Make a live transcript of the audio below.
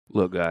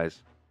Look,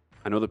 guys,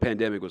 I know the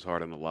pandemic was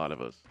hard on a lot of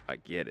us. I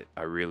get it.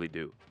 I really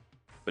do.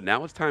 But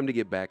now it's time to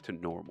get back to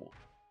normal.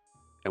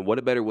 And what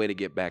a better way to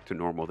get back to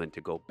normal than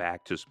to go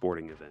back to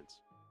sporting events,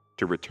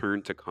 to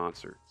return to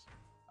concerts.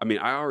 I mean,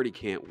 I already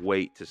can't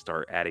wait to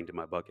start adding to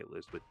my bucket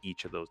list with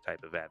each of those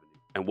type of avenues.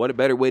 And what a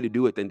better way to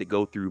do it than to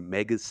go through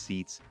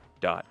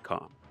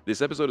megaseats.com.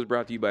 This episode is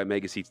brought to you by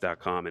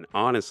megaseats.com. And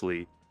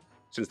honestly,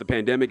 since the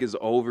pandemic is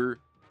over,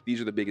 these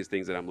are the biggest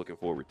things that I'm looking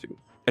forward to.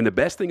 And the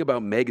best thing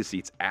about Mega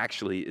Seats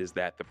actually is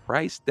that the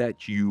price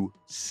that you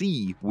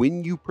see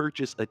when you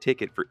purchase a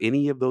ticket for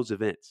any of those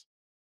events,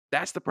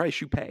 that's the price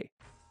you pay.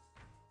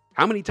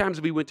 How many times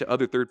have we went to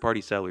other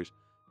third-party sellers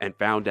and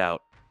found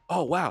out,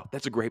 "Oh, wow,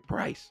 that's a great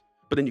price."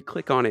 But then you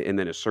click on it and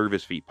then a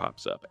service fee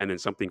pops up and then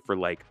something for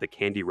like the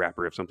candy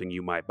wrapper of something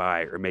you might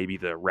buy or maybe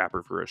the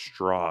wrapper for a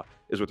straw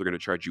is what they're going to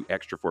charge you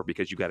extra for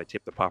because you got to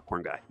tip the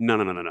popcorn guy. No,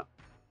 no, no, no, no.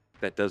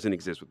 That doesn't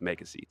exist with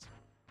Mega Seats.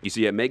 You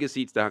see, at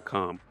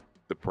megaseats.com,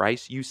 the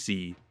price you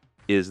see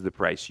is the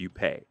price you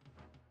pay,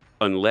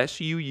 unless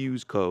you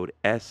use code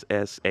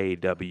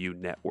SSAW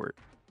Network.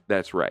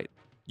 That's right.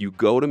 You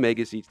go to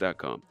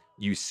megaseats.com,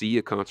 you see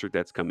a concert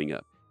that's coming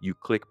up, you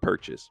click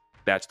purchase.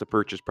 That's the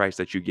purchase price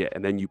that you get.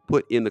 And then you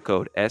put in the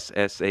code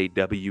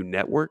SSAW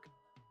Network,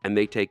 and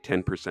they take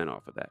 10%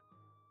 off of that.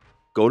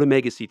 Go to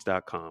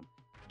megaseats.com,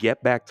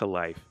 get back to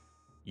life,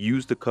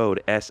 use the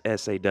code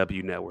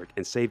SSAW Network,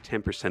 and save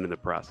 10% in the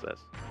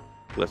process.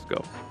 Let's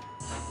go.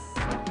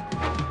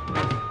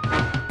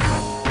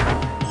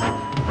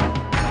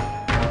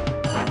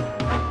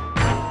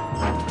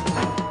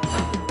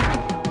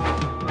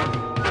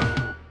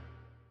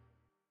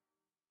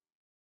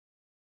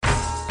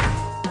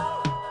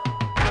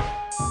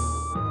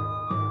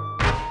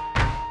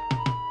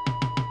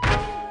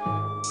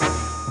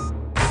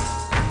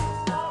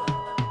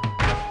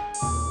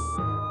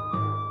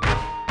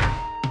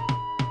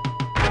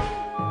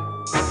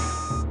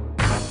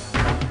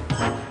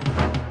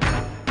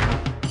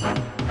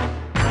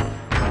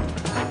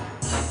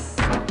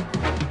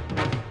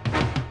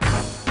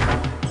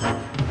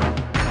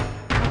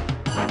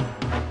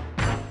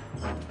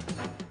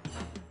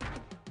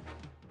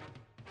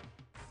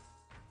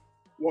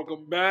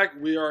 Welcome back.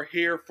 We are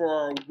here for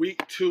our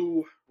week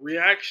 2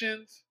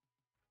 reactions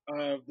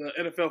of the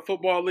NFL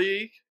Football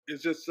League.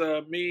 It's just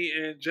me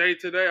and Jay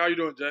today. How you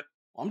doing, Jay?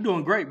 I'm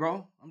doing great,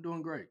 bro. I'm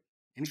doing great.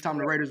 Anytime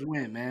the Right. Raiders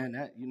win, man,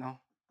 that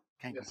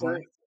can't Yeah, same,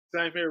 complain.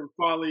 same here. We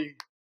finally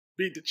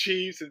beat the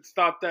Chiefs and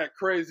stopped that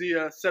crazy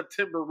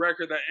September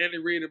record that Andy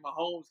Reid and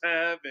Mahomes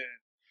have. And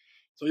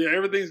so yeah,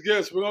 everything's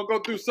good. So we're gonna go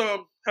through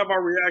have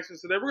our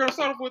reactions today. We're gonna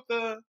start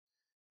off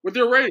with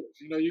your Raiders.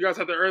 You know, you guys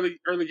had the early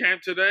game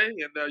today,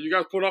 and you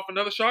guys put off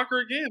another shocker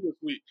again this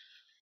week.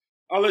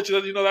 I'll let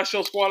you know that's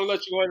your squad. I'll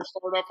let you go ahead and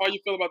start off. How you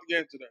feel about the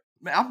game today?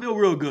 Man, I feel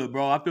real good,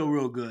 bro. I feel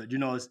real good.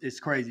 It's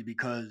crazy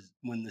because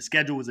when the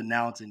schedule was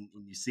announced and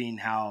you seen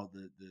how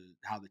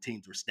the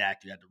teams were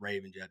stacked, you had the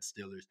Ravens, you had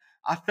the Steelers.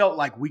 I felt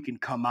like we can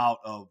come out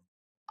of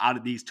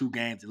these two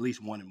games at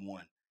least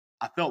 1-1.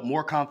 I felt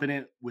more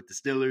confident with the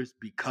Steelers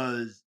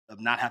because of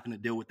not having to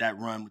deal with that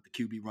run with the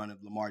QB run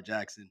of Lamar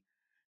Jackson.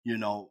 You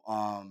know,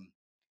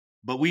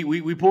 but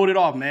we pulled it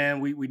off, man.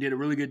 We did a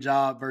really good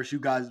job versus you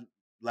guys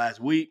last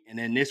week, and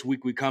then this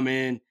week we come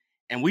in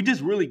and we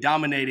just really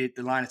dominated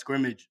the line of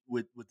scrimmage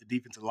with the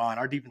defensive line.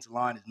 Our defensive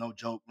line is no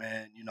joke,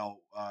 man.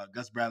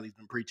 Gus Bradley's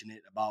been preaching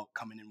it about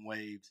coming in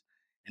waves,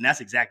 and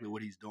that's exactly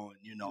what he's doing.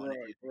 And Right,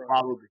 if you right.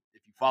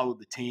 follow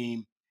the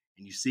team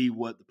and you see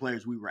what the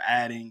players we were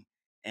adding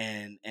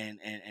and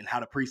how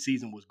the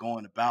preseason was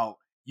going about,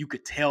 you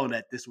could tell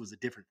that this was a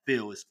different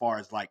feel as far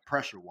as like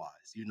pressure wise.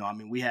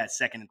 We had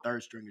second and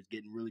third stringers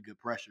getting really good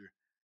pressure,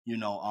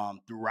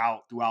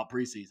 throughout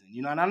preseason.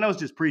 And I know it's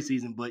just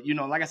preseason, but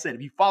like I said,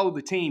 if you follow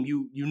the team,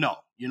 you know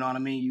what I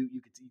mean. You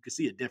could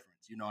see a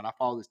difference, and I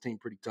follow this team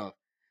pretty tough.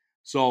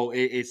 So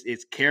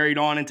it's carried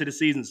on into the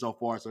season so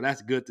far. So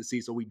that's good to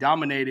see. So we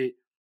dominated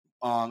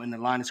in the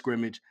line of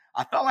scrimmage.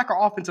 I felt like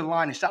our offensive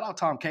line, and shout out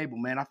Tom Cable,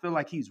 man. I feel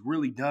like he's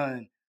really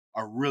done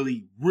a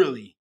really,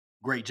 really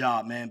great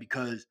job, man,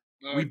 because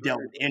I we've dealt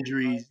agree, with bro. I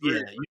injuries.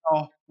 agree.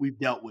 Yeah, we've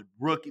dealt with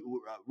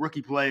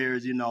rookie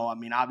players.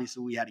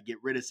 Obviously we had to get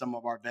rid of some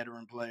of our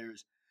veteran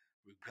players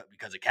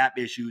because of cap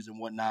issues and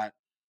whatnot.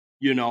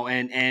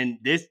 And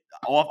this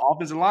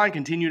offensive line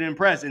continued to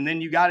impress. And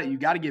then you got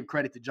to give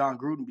credit to John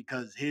Gruden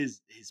because his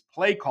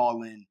play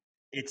calling,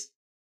 it's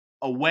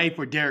a way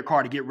for Derek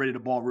Carr to get rid of the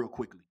ball real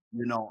quickly.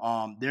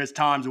 There's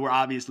times where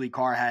obviously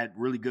Carr had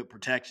really good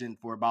protection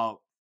for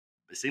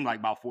it seemed like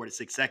about 4 to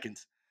 6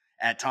 seconds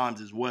at times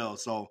as well.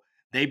 So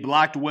they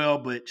blocked well,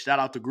 but shout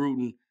out to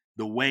Gruden,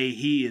 the way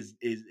he is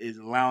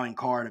allowing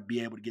Carr to be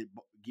able to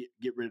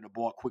get rid of the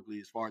ball quickly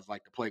as far as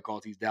like the play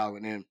calls he's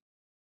dialing in.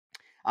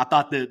 I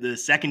thought the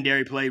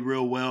secondary played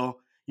real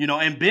well.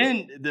 And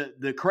Ben,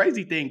 the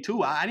crazy thing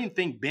too, I didn't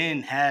think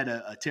Ben had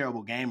a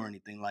terrible game or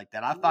anything like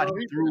that. I thought No,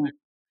 he he threw. didn't.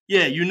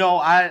 Yeah,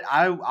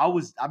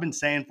 I've been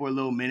saying for a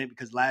little minute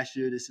because last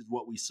year this is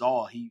what we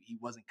saw. He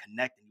wasn't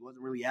connecting. He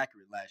wasn't really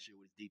accurate last year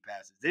with his deep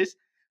passes.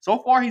 so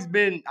far he's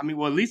been, I mean,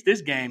 well, at least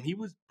this game, he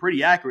was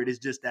pretty accurate. It's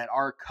just that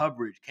our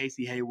coverage,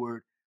 Casey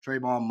Hayward,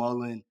 Trayvon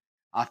Mullen,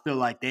 I feel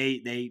like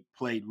they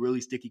played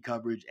really sticky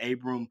coverage.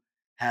 Abram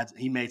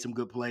he made some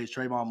good plays.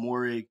 Trayvon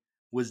Morig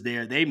was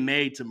there. They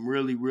made some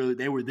really,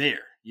 they were there,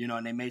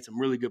 and they made some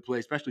really good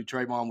plays, especially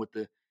Trayvon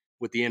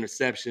with the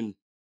interception.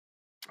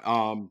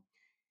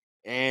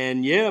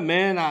 And yeah,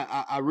 man,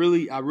 I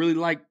really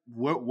like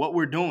what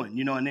we're doing,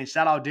 and then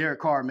shout out Derek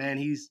Carr, man.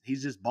 He's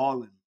just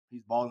balling.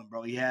 He's balling,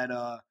 bro. He had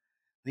I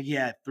think he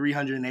had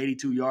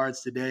 382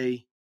 yards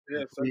today.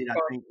 Yeah, I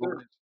think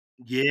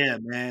yeah,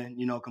 man.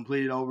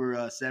 Completed over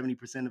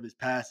 70% of his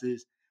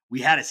passes. We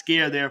had a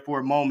scare there for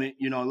a moment.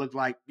 It looked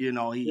like he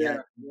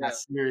got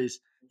serious.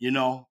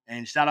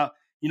 And shout out.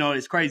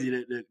 It's crazy.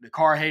 The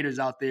Carr haters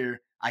out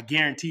there, I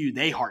guarantee you,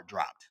 they heart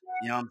dropped.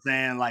 You know what I'm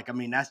saying? Like, I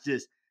mean, that's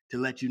just to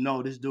let you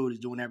know this dude is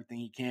doing everything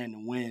he can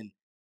to win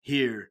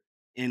here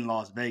in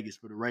Las Vegas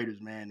for the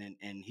Raiders, man.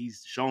 And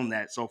he's shown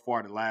that so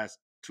far the last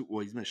two.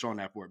 Well, he's been showing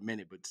that for a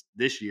minute, but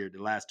this year,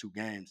 the last two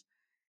games.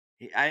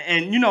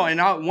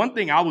 One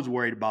thing I was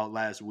worried about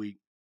last week,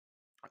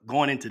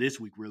 going into this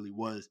week, really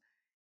was,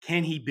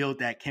 can he build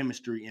that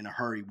chemistry in a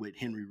hurry with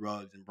Henry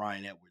Ruggs and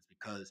Bryan Edwards?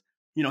 Because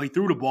he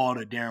threw the ball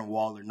to Darren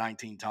Waller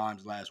 19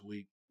 times last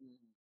week.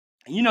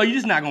 And, you're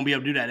just not going to be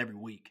able to do that every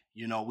week.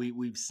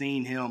 We've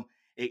seen him.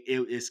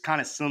 It's kind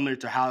of similar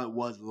to how it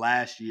was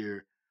last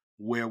year,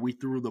 where we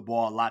threw the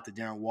ball a lot to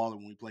Darren Waller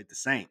when we played the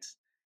Saints.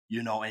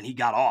 And he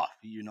got off.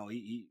 He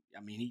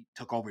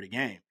took over the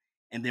game.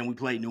 And then we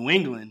played New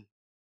England.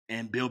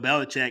 And Bill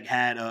Belichick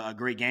had a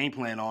great game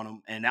plan on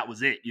him, and that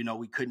was it.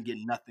 We couldn't get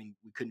nothing.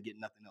 We couldn't get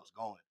nothing else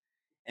going.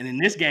 And in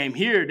this game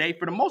here,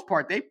 for the most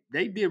part,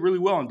 they did really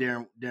well on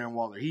Darren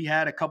Waller. He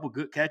had a couple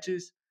good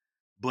catches,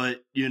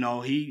 but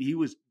he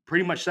was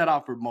pretty much shut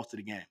out for most of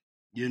the game.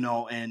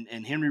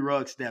 And Henry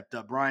Ruggs stepped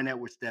up. Bryan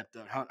Edwards stepped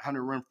up.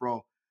 Hunter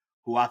Renfrow,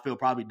 who I feel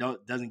probably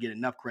doesn't get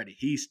enough credit,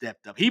 he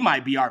stepped up. He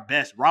might be our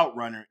best route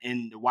runner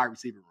in the wide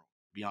receiver room,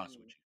 to be honest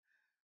with you.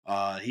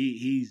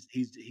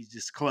 He's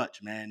just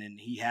clutch, man, and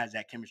he has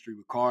that chemistry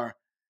with Carr.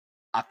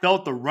 I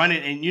felt the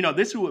running, and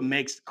this is what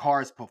makes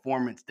Carr's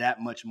performance that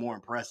much more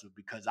impressive,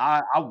 because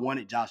I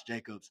wanted Josh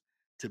Jacobs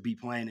to be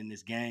playing in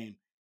this game.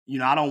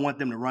 I don't want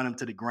them to run him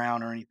to the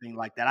ground or anything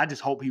like that. I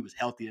just hope he was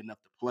healthy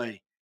enough to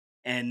play,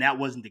 and that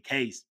wasn't the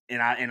case.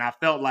 And I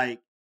felt like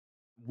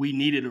we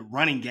needed a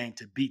running game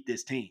to beat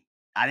this team.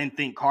 I didn't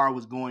think Carr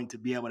was going to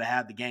be able to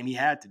have the game he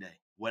had today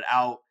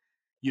without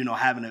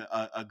having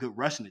a good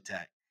rushing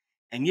attack.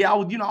 And yeah,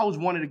 I was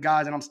one of the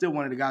guys, and I'm still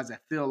one of the guys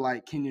that feel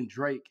like Kenyon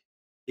Drake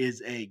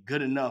is a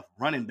good enough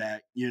running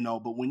back,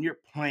 but when you're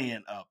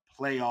playing a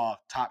playoff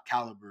top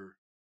caliber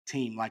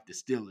team like the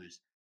Steelers,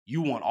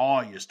 you want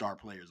all your star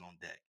players on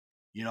deck.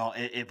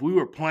 If we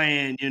were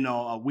playing,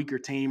 a weaker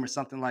team or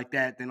something like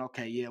that, then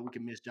okay, yeah, we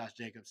can miss Josh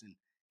Jacobs and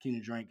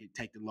Kenyon Drake and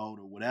take the load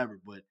or whatever.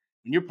 But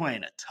when you're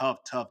playing a tough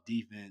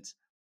defense,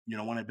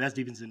 one of the best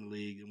defenses in the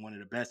league and one of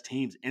the best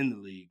teams in the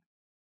league,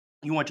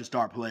 you want your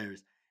star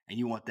players. And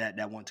you want that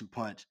 1-2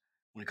 punch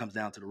when it comes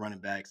down to the running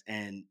backs.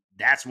 And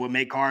that's what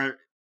made Carr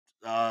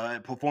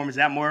performance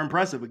that more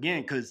impressive,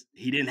 again, because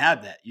he didn't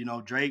have that.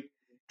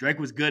 Drake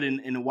was good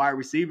in the wide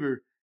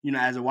receiver,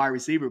 as a wide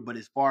receiver. But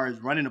as far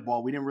as running the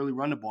ball, we didn't really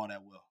run the ball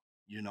that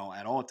well,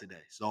 at all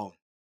today. So,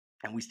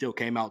 and we still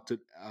came out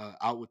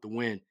with the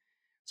win.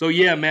 So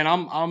yeah, man,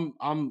 I'm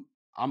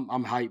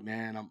hyped,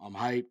 man. I'm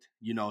hyped.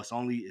 It's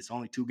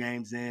only 2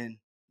 games in.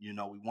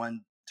 We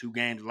won 2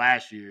 games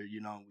last year.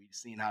 We've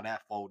seen how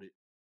that folded.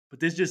 But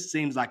this just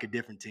seems like a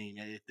different team.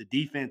 If the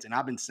defense, and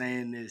I've been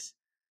saying this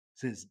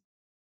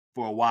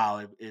for a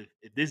while, if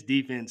this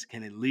defense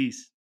can at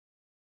least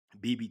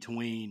be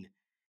between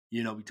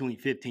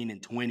 15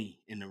 and 20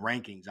 in the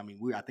rankings. I mean,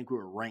 I think we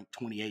were ranked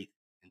 28th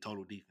in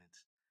total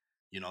defense,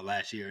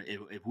 last year.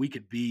 If we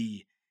could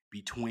be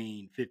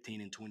between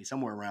 15 and 20,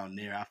 somewhere around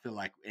there, I feel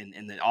like,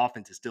 and the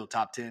offense is still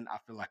top 10, I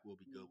feel like we'll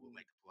be good. We'll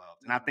make the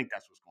playoffs. And I think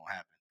that's what's going to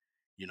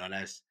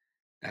happen.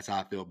 That's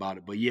how I feel about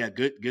it. But yeah,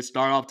 good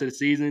start off to the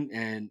season.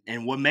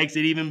 And what makes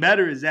it even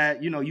better is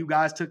that, you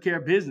guys took care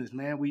of business,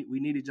 man. We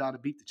needed y'all to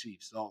beat the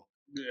Chiefs. So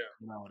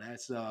yeah,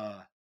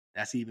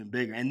 that's even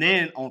bigger. And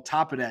then on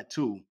top of that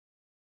too,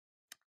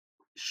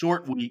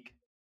 short week,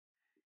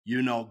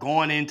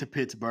 going into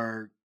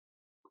Pittsburgh,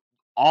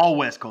 all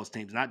West Coast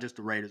teams, not just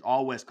the Raiders,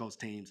 all West Coast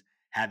teams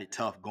have it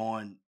tough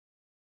going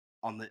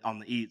on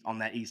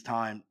that East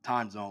time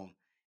zone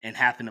and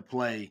having to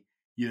play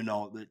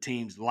the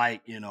teams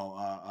like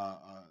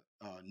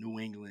New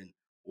England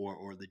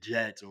or the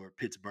Jets or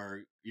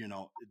Pittsburgh.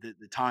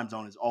 The time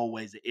zone is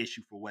always an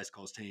issue for West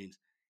Coast teams,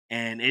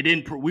 and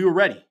we were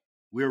ready.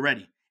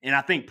 And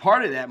I think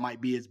part of that might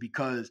be is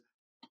because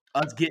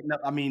us getting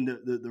up. I mean,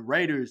 the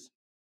Raiders,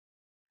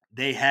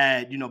 they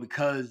had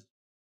because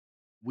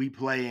we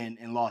play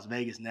in Las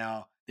Vegas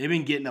now, they've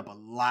been getting up a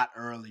lot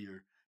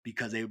earlier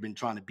because they've been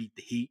trying to beat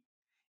the heat.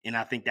 And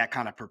I think that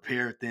kind of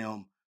prepared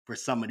them for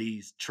some of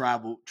these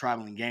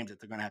traveling games that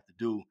they're going to have to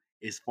do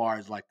as far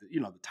as like the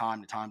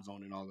time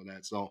zone and all of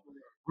that. So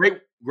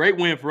great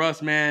win for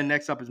us, man.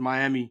 Next up is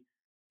Miami.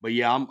 But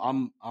yeah,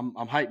 I'm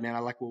hyped, man. I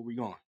like where we're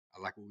going.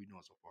 I like what we're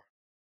doing so far.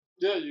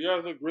 Yeah, you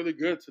guys look really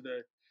good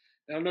today.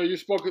 And I know you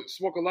spoke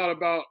a lot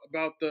about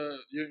the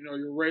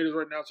your Raiders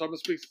right now. So I'm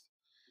gonna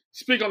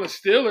speak on the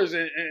Steelers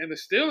and the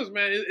Steelers,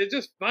 man. It's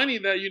just funny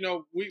that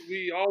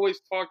we always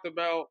talked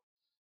about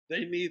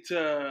they need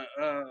to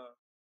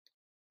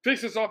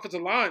fix this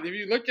offensive line. If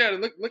you look at it,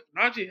 look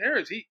Najee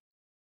Harris,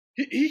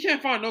 he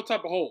can't find no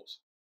type of holes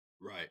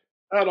Right.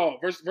 at all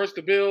versus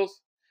the Bills,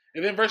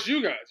 and then versus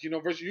you guys.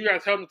 Versus you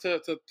guys held them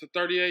to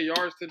 38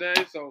 yards today,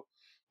 so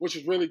which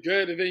is really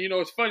good. And then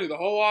it's funny, the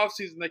whole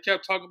offseason they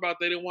kept talking about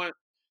they didn't want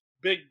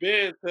Big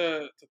Ben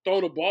to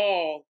throw the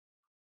ball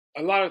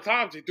a lot of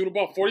times. He threw the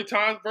ball 40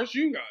 times versus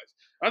you guys.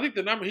 I think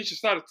the number he should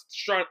try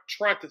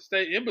to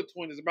stay in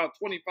between is about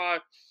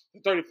 25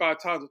 to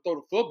 35 times to throw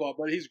the football,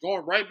 but he's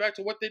going right back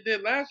to what they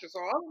did last year. So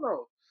I don't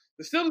know.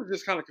 The Steelers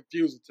just kind of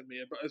confusing to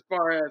me as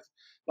far as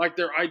like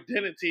their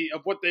identity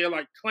of what they are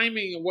like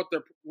claiming and what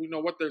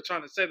they're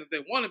trying to say that they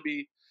want to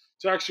be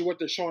to actually what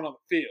they're showing on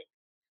the field.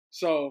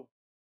 So,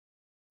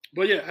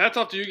 but yeah, hats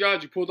off to you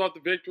guys. You pulled off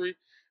the victory.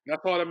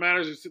 That's all that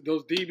matters. Is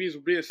those DBs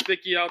were being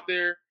sticky out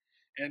there,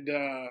 and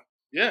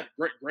yeah,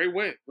 great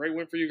win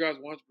for you guys,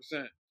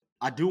 100%.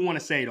 I do want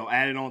to say though,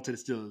 adding on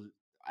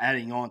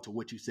to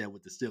what you said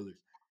with the Steelers,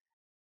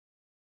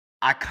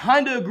 I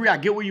kind of agree. I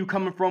get where you're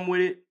coming from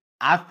with it.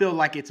 I feel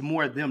like it's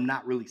more of them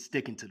not really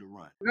sticking to the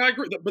run. I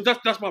agree, but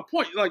that's my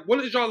point. Like, what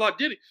is y'all like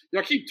getting?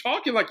 Y'all keep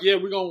talking like, yeah,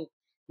 we're gonna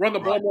run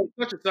the ball more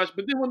such and such,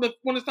 but then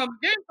when it's time for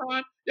game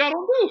time, y'all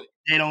don't do it.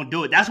 They don't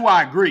do it. That's why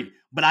I agree.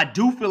 But I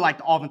do feel like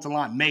the offensive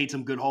line made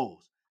some good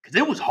holes because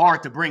it was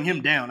hard to bring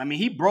him down. I mean,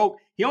 he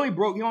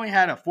only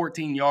had a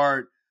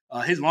 14-yard.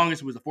 His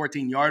longest was a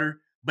 14-yarder.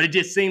 But it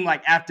just seemed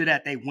like after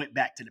that, they went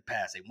back to the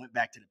pass. They went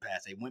back to the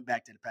pass. They went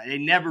back to the pass. They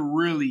never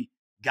really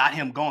got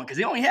him going because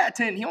he only had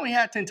 10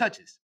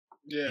 touches.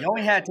 Yeah. He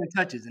only had 10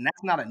 touches, and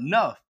that's not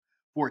enough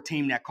for a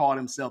team that called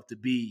himself to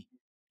be,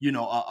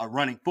 a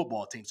running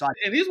football team. So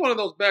and he's one of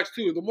those backs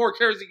too. The more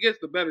carries he gets,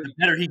 the better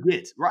he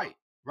gets. Right.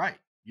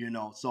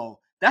 So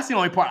that's the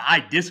only part I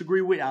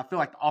disagree with. I feel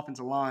like the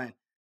offensive line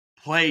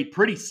played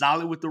pretty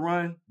solid with the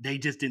run. They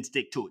just didn't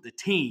stick to it. The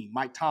team,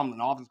 Mike Tomlin,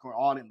 the offensive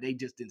coordinator, all of them, they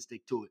just didn't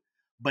stick to it.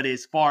 But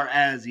as far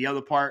as the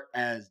other part,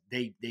 as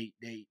they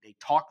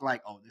talk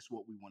like, oh, this is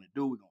what we want to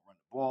do. We're going to run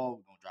the ball.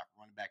 We're going to drop a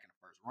running back in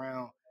the first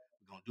round.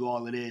 We're going to do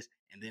all of this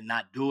and then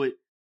not do it.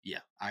 Yeah,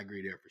 I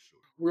agree there for sure.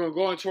 We're going to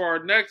go into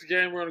our next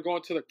game. We're going to go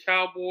into the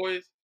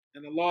Cowboys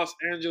and the Los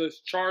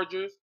Angeles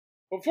Chargers.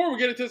 Before we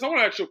get into this, I want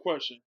to ask you a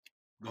question.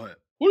 Go ahead.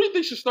 Who do you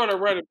think should start at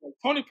running back,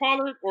 Tony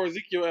Pollard or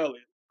Ezekiel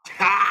Elliott?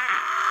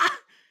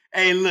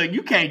 Hey, look,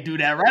 you can't do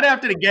that. Right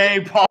after the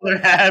game Pollard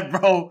had,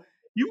 bro,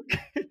 you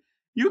can't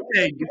do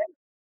that.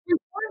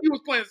 He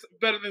was playing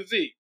better than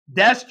Zeke.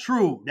 That's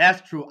true.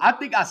 I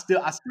think I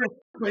still.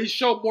 But he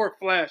showed more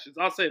flashes.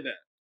 I'll say that.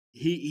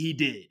 He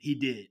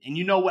did. And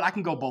you know what? I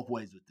can go both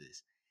ways with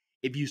this.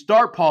 If you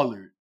start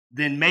Pollard,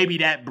 then maybe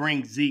that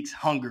brings Zeke's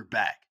hunger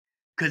back.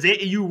 Because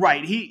you're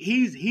right.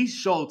 He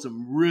showed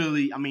some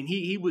really. I mean,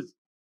 he was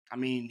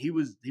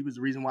the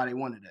reason why they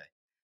won today.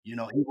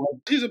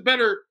 He's a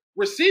better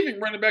receiving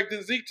running back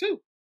than Zeke too.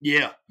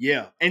 Yeah.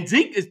 And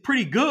Zeke is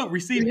pretty good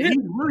receiving. He's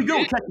really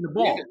good with catching the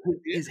ball.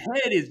 His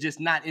head is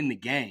just not in the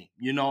game,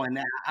 and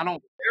I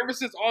don't. Ever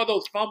since all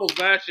those fumbles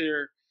last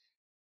year,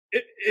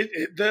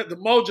 the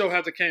mojo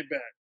hasn't came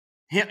back.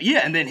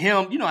 And then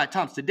him, at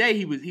times today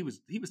he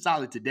was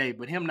solid today,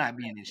 but him not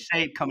being in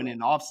shape coming in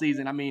the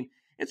offseason, I mean,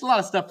 it's a lot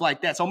of stuff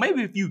like that. So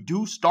maybe if you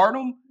do start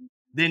him,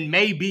 then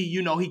maybe,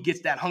 he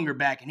gets that hunger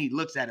back and he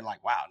looks at it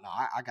like, wow, no,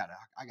 I gotta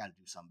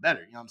do something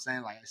better. You know what I'm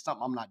saying? Like it's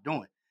something I'm not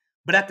doing.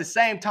 But at the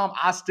same time,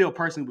 I still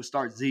personally would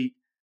start Zeke,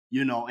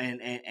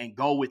 and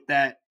go with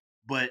that.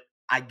 But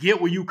I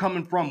get where you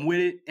coming from with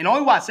it. And the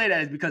only why I say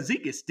that is because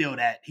Zeke is still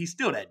he's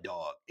still that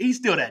dog. He's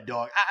still that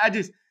dog. I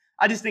just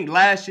think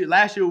last year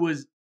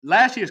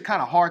is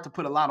kind of hard to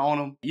put a lot on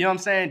him. You know what I'm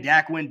saying?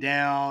 Dak went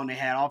down. They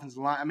had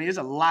offensive line. I mean, there's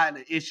a lot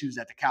of issues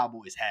that the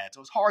Cowboys had. So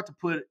it's hard to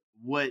put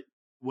what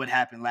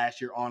happened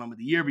last year on him, or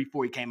the year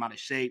before he came out of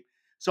shape.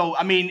 So,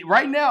 I mean,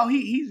 right now,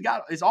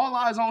 it's all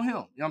eyes on him. You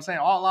know what I'm saying?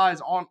 All eyes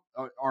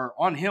are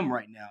on him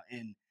right now.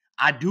 And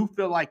I do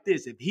feel like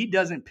this. If he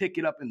doesn't pick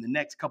it up in the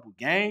next couple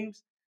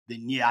games,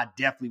 then, yeah, I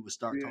definitely would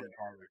start Tony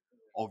Pollard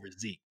over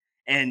Zeke.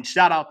 And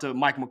shout out to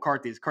Mike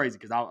McCarthy. It's crazy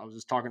because I was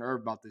just talking to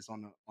Irv about this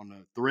on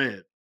the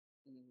thread.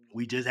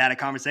 We just had a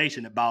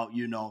conversation about,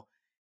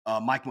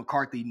 Mike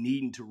McCarthy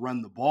needing to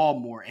run the ball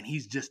more, and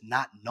he's just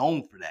not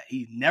known for that.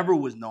 He never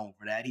was known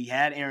for that. He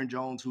had Aaron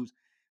Jones,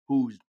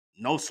 who's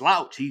no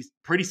slouch. He's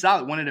pretty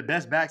solid, one of the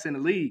best backs in the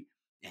league,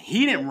 and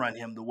he didn't run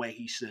him the way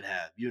he should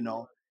have,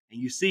 And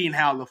you see in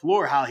how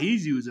LaFleur, how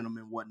he's using him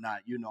and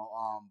whatnot,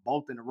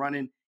 both in the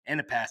running and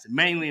the passing,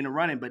 mainly in the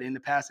running, but in the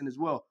passing as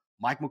well.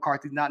 Mike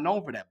McCarthy's not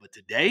known for that, but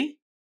today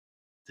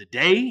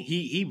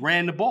he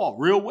ran the ball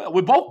real well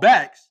with both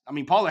backs. I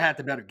mean, Pollard had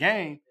the better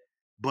game,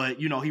 but,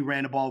 he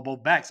ran the ball with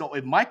both backs. So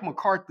if Mike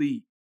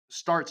McCarthy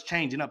starts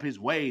changing up his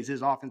ways,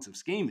 his offensive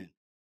scheming,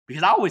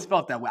 because I always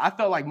felt that way. I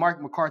felt like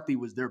Mike McCarthy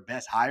was their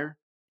best hire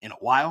in a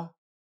while.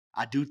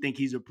 I do think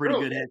he's a pretty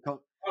Really? good head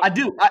coach. I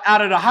do.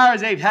 Out of the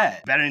hires they've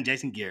had, better than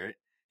Jason Garrett.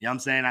 You know what I'm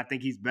saying? I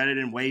think he's better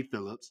than Wade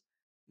Phillips.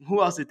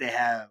 Who else did they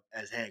have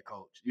as head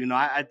coach? You know,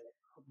 I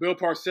Bill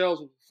Parcells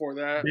was before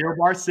that. Bill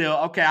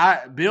Parcells. Okay,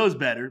 Bill's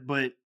better,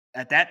 but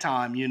at that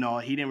time, you know,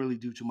 he didn't really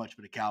do too much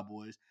for the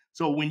Cowboys.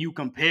 So when you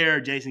compare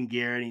Jason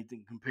Garrett and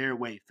you compare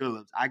Wade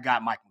Phillips, I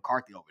got Mike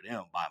McCarthy over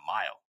them by a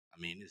mile. I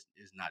mean,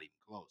 it's not even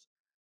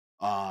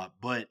close.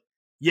 But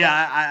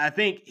yeah, I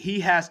think he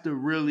has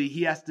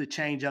to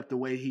change up the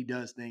way he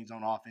does things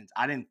on offense.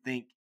 I didn't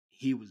think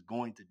he was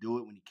going to do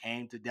it when he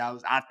came to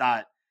Dallas. I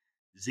thought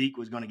Zeke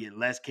was going to get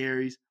less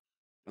carries.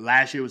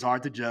 Last year was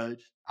hard to judge.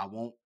 I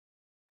won't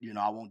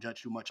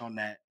judge too much on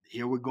that.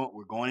 Here we're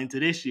going into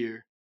this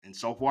year, and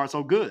so far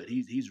so good.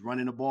 He's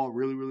running the ball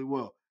really, really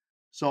well.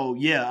 So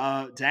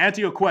yeah, to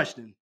answer your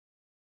question,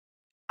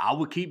 I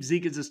would keep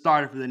Zeke as a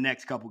starter for the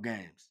next couple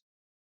games.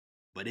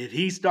 But if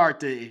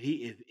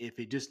if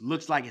it just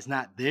looks like it's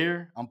not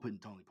there, I'm putting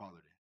Tony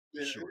Pollard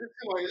in. Yeah, Sure.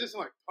 it just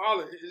seemed like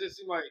Pollard. It just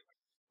seemed like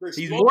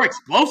He's more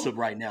explosive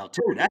right now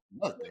too. That's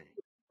another thing.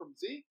 From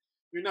Zeke.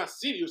 You're not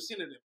seeing it. You're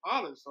seeing it in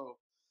Pollard. So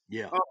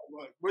Yeah.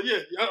 but yeah,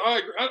 I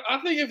agree. I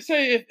think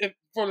if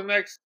for the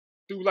next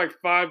through like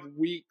 5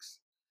 weeks,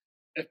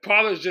 if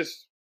Pollard's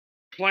just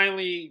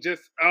plainly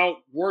just out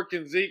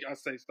working Zeke, I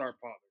say start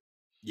Pollard.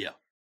 Yeah.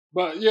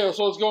 But yeah,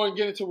 so let's go and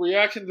get into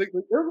reactions. It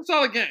was a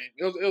solid game.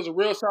 It was a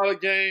real solid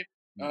game.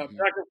 Back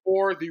and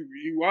forth.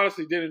 You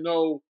honestly didn't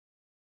know.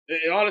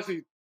 It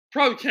honestly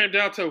probably came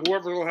down to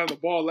whoever's gonna have the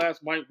ball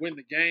last might win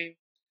the game.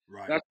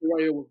 Right. That's the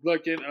way it was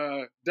looking.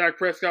 Dak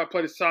Prescott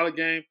played a solid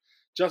game.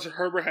 Justin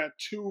Herbert had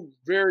 2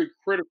 very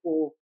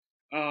critical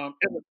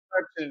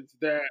interceptions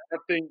that I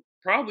think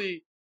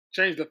probably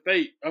changed the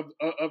fate of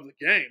the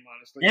game,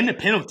 honestly. And the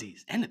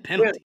penalties.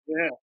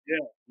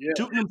 Yeah.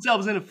 Shooting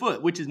themselves in the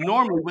foot, which is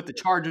normally what the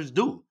Chargers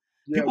do.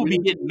 Yeah, People be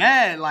getting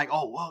mad, like,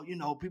 oh, well, you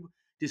know, people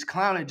just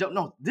clown and joke.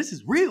 No, this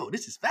is real.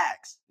 This is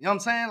facts. You know what I'm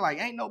saying?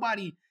 Like, ain't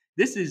nobody,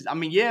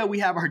 yeah, we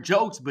have our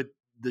jokes, but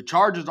the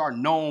Chargers are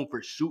known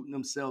for shooting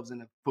themselves in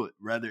the foot,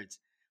 whether it's,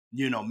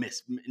 you know,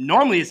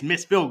 normally it's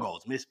missed field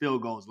goals,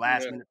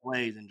 last minute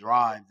plays and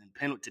drives and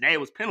penalties. Today it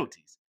was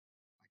penalties.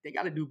 Like, they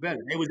got to do better.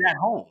 They was at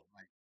home.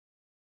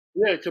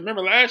 Yeah, because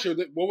remember last year,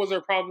 what was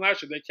their problem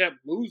last year? They kept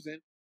losing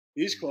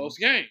these close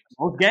games.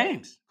 Close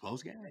games.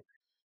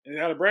 And they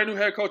had a brand new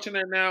head coach in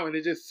there now, and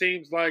it just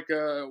seems like,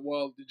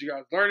 well, did you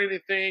guys learn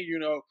anything? You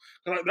know,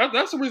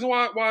 that's the reason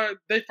why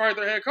they fired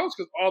their head coach,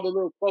 because all the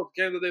little close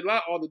games that they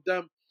lost, all the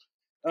dumb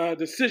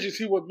decisions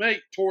he would make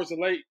towards the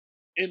late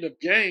end of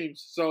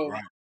games. So,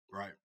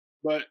 right.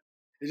 But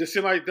it just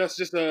seemed like that's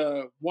just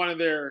one of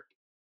their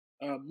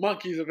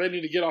monkeys that they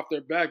need to get off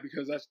their back,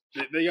 because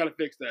they got to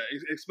fix that,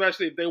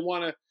 especially if they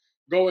want to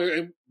go.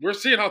 And we're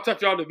seeing how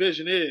tough y'all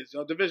division is.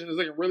 Y'all division is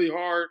looking really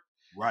hard.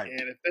 Right.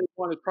 And if they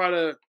want to try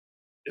to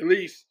at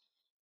least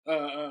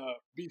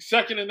be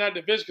second in that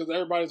division, because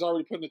everybody's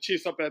already putting the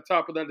Chiefs up at the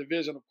top of that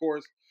division, of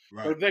course.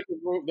 Right. But if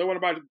they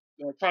want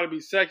to try to be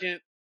second,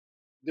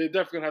 they're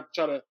definitely going to have to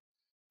try to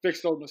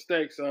fix those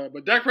mistakes.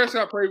 But Dak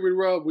Prescott played really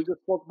well. We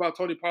just spoke about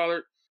Tony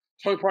Pollard.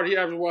 Tony Pollard, he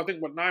averaged, I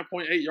think,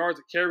 9.8 yards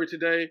a carry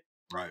today.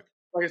 Right.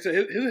 Like I said,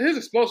 his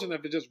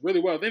explosiveness is just really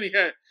well. Then he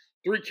had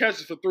 3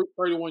 catches for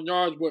 31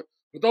 yards, but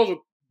those were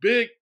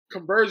big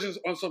conversions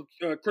on some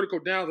critical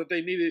downs that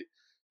they needed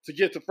to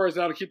get to first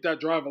down to keep that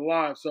drive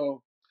alive.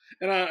 So,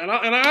 and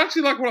I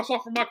actually like what I saw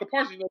from Michael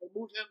Parsons. You know, they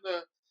moved him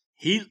to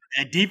he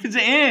at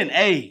defensive end.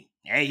 Hey,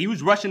 he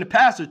was rushing the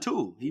passer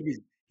too.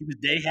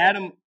 They had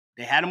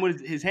him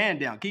with his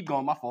hand down. Keep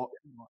going. My fault.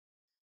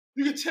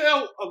 You can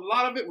tell a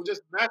lot of it was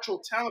just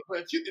natural talent, but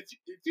if you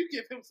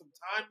give him some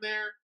time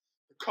there,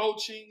 the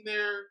coaching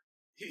there,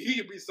 he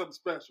could be something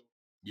special.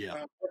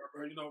 Yeah.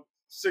 You know,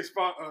 6'5",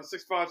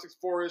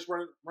 6'4" ish,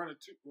 running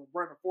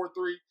a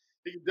 4.3.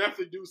 He can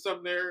definitely do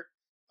something there.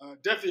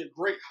 Definitely a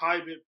great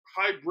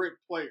hybrid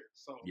player.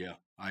 So yeah,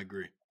 I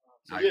agree.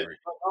 I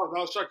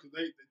was shocked.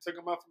 They took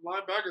him out from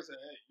linebacker and said,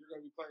 "Hey, you're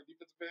going to be playing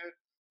defensive end,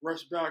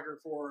 rush backer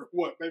for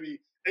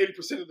maybe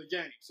 80% of the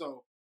game."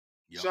 So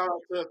shout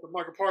out to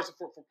Michael Parsons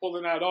for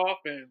pulling that off.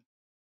 And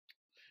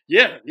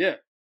yeah,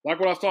 like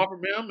what I saw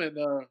from him. And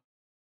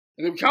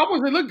the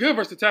Cowboys, they look good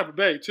versus Tampa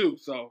Bay too.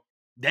 So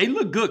they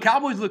look good.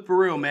 Cowboys look for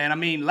real, man. I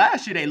mean,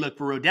 last year they looked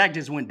for real. Dak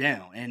just went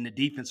down, and the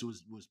defense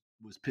was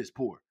piss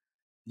poor.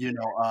 You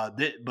know,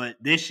 but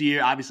this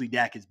year, obviously,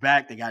 Dak is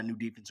back. They got a new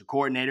defensive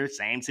coordinator.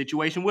 Same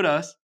situation with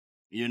us.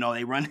 You know,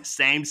 they run the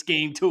same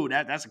scheme too.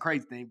 That's a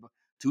crazy thing. But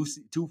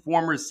two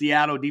former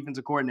Seattle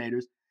defensive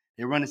coordinators,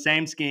 they run the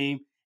same scheme,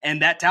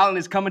 and that talent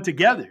is coming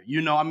together.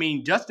 You know, I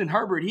mean, Justin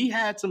Herbert, he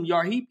had some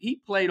yard.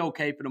 He played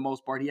okay for the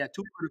most part. He had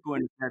 2 critical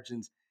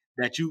interceptions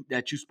that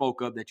you spoke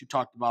of, that you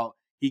talked about.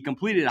 He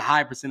completed a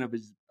high percent of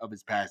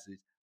his passes.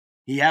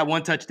 He had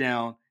 1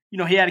 touchdown. You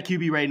know, he had a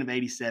QB rating of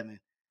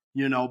 87.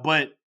 You know,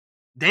 but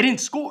they didn't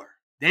score.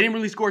 They didn't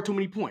really score too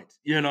many points.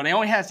 You know, they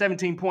only had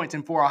 17 points.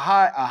 And for a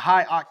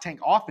high octane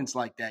offense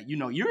like that, you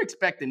know, you're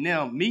expecting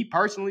them, me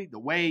personally, the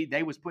way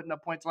they was putting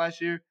up points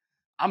last year,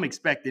 I'm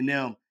expecting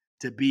them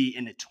to be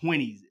in the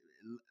 20s,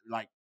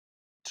 like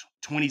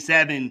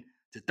 27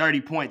 to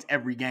 30 points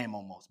every game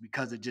almost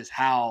because of just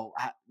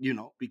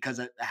because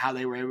of how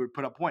they were able to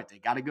put up points. They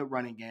got a good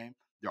running game.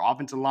 Their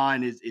offensive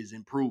line is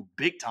improved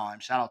big time.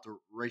 Shout out to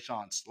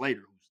Rashawn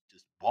Slater, who's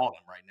just balling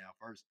right now.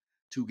 First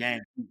 2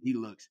 games, he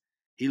looks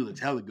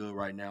hella good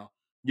right now.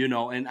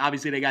 And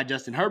obviously they got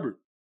Justin Herbert.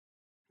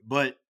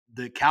 But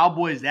the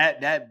Cowboys,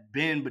 that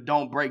bend but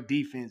don't break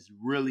defense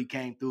really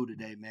came through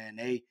today, man.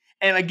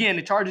 And again,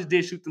 the Chargers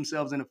did shoot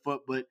themselves in the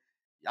foot, but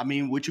I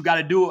mean, what you got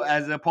to do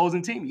as an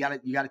opposing team, you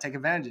got to take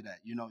advantage of that.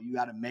 You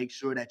got to make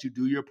sure that you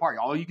do your part.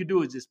 All you can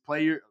do is just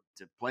play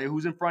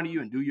who's in front of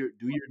you and do your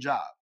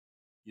job.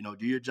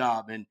 Do your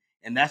job, and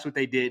that's what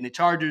they did. And the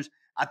Chargers,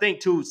 I think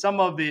too, some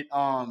of it.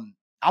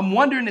 I'm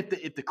wondering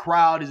if the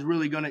crowd is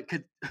really gonna. Cause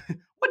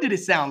what did it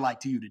sound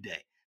like to you today?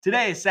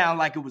 Today it sounded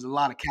like it was a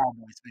lot of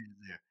Cowboys fans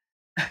there.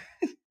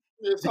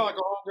 It sounded like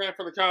a home game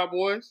for the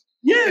Cowboys.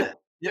 Yeah.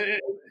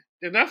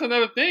 And that's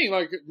another thing.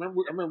 Like, I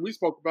remember we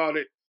spoke about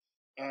it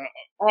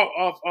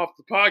off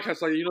the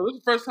podcast. Like, this is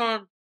the first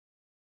time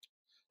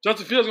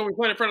Justin Fields gonna be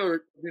playing in front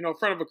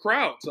of a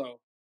crowd. So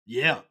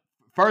yeah,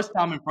 first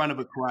time in front of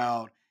a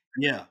crowd.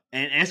 Yeah,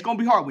 and it's gonna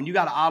be hard when you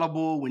got to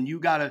audible, when you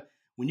gotta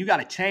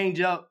change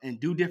up and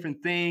do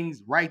different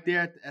things right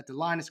there at the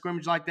line of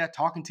scrimmage like that,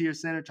 talking to your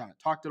center, trying to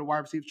talk to the wide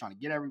receivers, trying to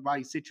get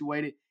everybody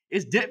situated.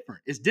 It's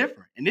different.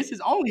 And this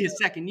is only his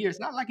second year. It's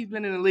not like he's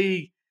been in the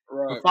league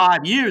for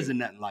 5 years or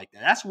nothing like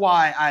that. That's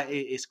why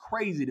it's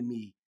crazy to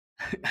me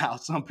how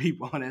some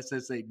people on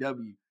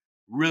SSAW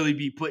really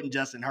be putting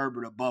Justin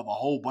Herbert above a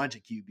whole bunch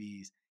of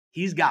QBs.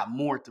 He's got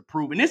more to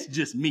prove. And this is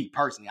just me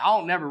personally. I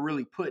don't never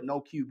really put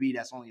no QB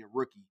that's only a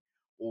rookie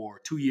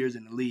or 2 years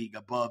in the league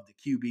above the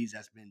QBs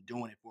that's been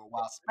doing it for a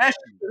while,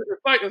 especially.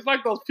 It's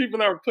like those people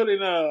that were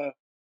putting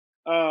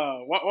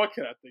what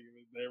can I think of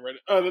his name right?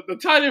 The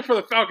tight end for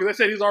the Falcons. They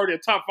said he's already a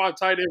top 5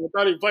 tight end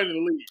without even playing in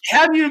the league.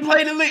 Haven't even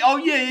played in the league? Oh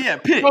yeah.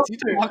 Pitts. You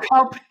talking about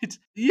Kyle Pitts?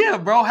 Yeah,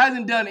 bro.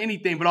 Hasn't done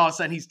anything, but all of a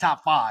sudden he's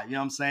top 5. You know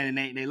what I'm saying?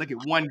 And they look at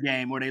one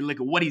game or they look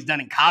at what he's done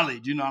in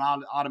college.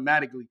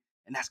 Automatically,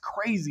 and that's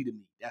crazy to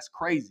me. That's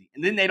crazy.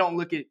 And then they don't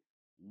look at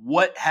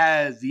what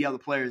has the other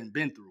players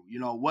been through.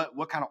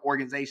 What kind of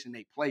organization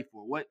they play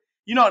for.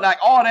 Like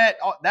all that.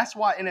 That's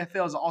why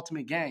NFL is the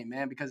ultimate game,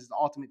 man, because it's the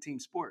ultimate team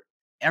sport.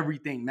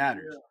 Everything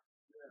matters.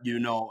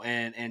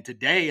 And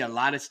today a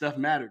lot of stuff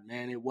mattered,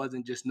 man. It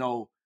wasn't just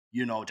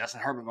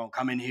Justin Herbert gonna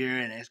come in here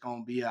and it's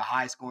gonna be a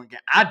high scoring game.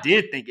 I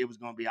did think it was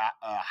gonna be a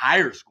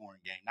higher scoring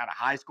game, not a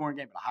high scoring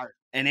game, but a higher.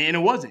 And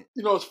it wasn't.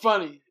 It's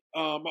funny.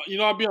 I'll be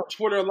on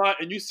Twitter a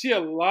lot, and you see a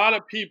lot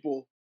of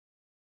people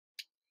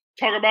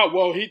talk about,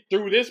 well, he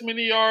threw this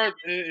many yards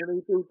and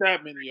he threw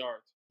that many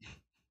yards.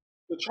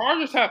 The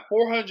Chargers have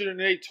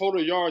 408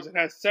 total yards and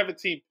has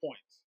 17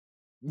 points.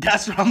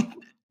 That's what I'm.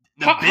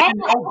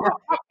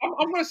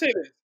 I'm going to say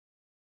this.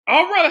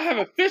 I'd rather have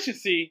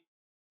efficiency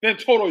than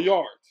total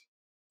yards.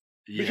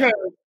 Yeah. Because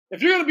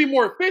if you're going to be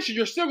more efficient,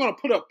 you're still going to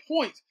put up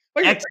points.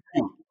 Like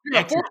you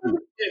have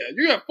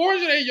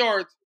 408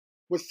 yards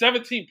with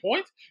 17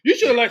 points. You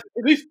should have at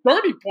least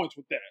 30 points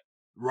with that.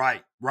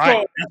 Right. So,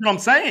 that's what I'm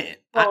saying.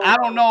 I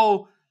don't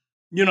know.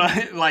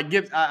 Like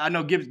I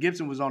know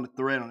Gibson was on the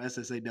thread on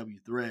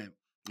SSAW thread.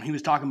 He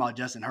was talking about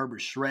Justin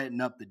Herbert shredding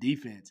up the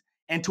defense.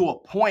 And to a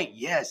point,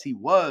 yes, he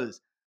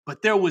was.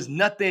 But there was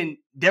nothing.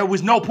 There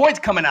was no points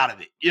coming out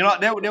of it.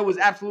 There was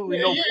absolutely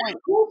no point.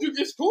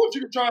 It's cool if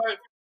you can try and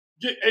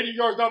get 80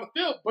 yards down the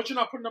field, but you're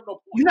not putting up no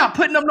points. You're not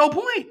putting up no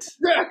points.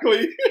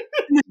 Exactly.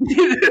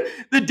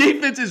 The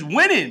defense is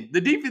winning. The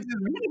defense is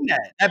winning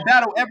that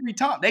battle every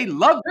time. They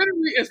love it.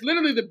 It's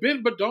literally the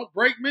bend but don't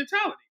break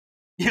mentality.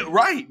 Yeah,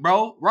 right,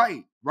 bro.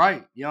 Right.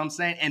 You know what I'm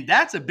saying? And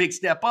that's a big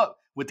step up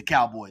with the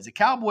Cowboys. The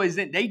Cowboys,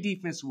 their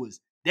defense was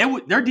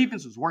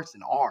worse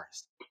than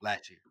ours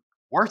last year.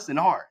 Worse than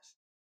ours.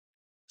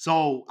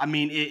 So, I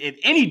mean, if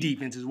any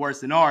defense is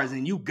worse than ours,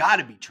 then you got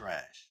to be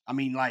trash. I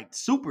mean, like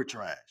super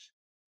trash.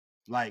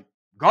 Like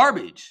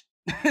garbage.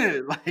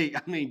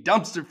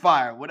 Dumpster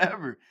fire,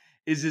 whatever.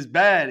 Is just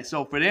bad.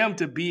 So for them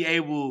to be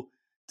able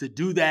to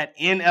do that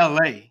in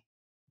LA,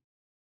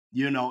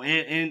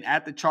 in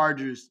at the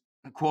Chargers,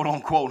 quote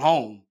unquote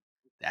home,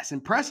 that's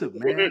impressive,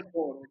 man.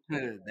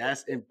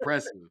 That's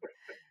impressive.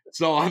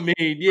 So I mean,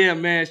 yeah,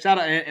 man. Shout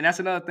out, and that's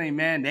another thing,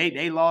 man.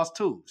 They lost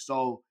too.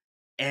 So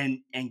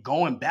and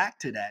going back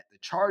to that, the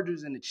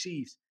Chargers and the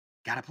Chiefs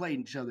got to play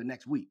each other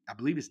next week. I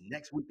believe it's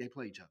next week they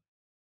play each other.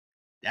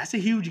 That's a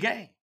huge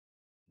game.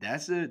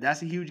 That's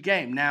a huge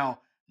game.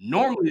 Now,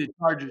 normally the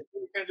Chargers.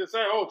 You can't just say,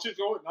 "Oh, Chiefs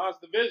go with it's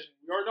division."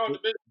 You already know the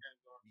division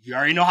games. You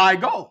already know how I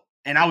go.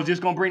 And I was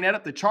just gonna bring that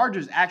up. The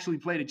Chargers actually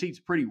play the Chiefs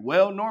pretty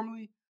well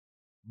normally,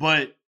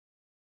 but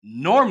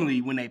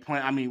normally when they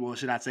play,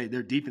 should I say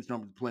their defense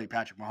normally play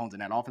Patrick Mahomes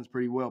and that offense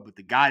pretty well. But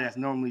the guy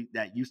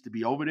that used to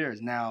be over there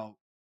is now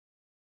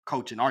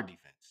coaching our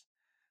defense.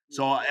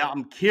 So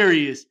I'm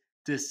curious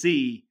to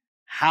see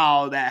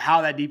how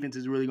that defense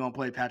is really gonna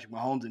play Patrick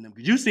Mahomes in them,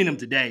 because you've seen them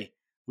today,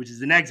 which is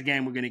the next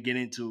game we're gonna get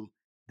into.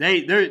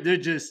 They're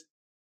just,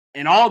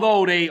 and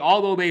although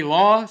they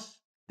lost,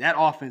 that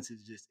offense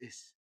is just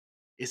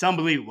it's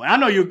unbelievable. I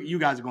know you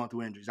guys are going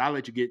through injuries. I'll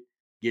let you get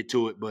get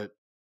to it. But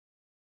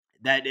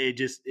that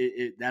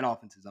that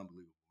offense is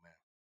unbelievable, man.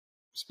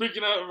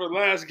 Speaking of the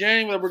last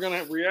game that we're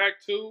gonna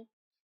react to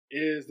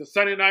is the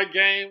Sunday night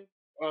game.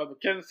 The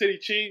Kansas City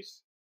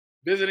Chiefs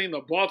visiting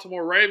the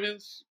Baltimore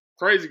Ravens.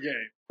 Crazy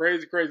game.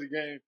 Crazy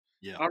game.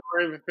 Yeah. I'm a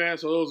Raven fan,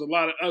 so there was a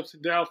lot of ups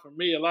and downs for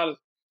me. A lot of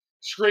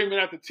screaming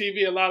at the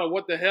TV. A lot of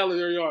what the hell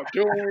are y'all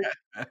doing?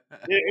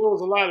 it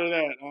was a lot of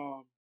that.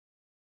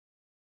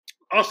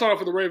 I'll start off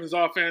with the Ravens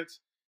offense.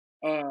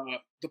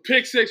 The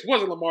pick six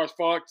wasn't Lamar's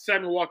fault.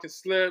 Samuel Watkins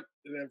slipped,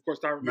 and then of course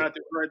Tyrann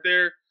Mathieu was right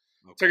there.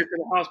 Took it to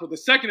the hospital. The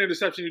second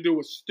interception you do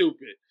was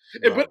stupid.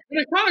 Right. But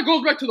it kind of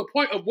goes back to the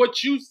point of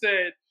what you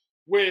said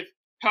with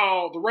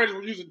how the Raiders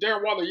were using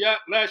Darren Waller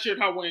last year,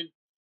 and how when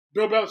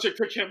Bill Belichick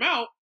took him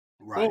out,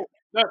 boom,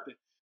 nothing.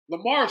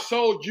 Lamar's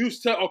so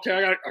used to, okay,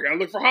 I got to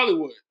look for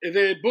Hollywood. And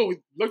then, boom, we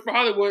looked for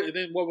Hollywood, and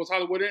then what was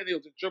Hollywood in? He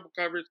was in triple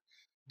coverage.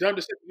 You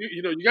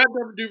got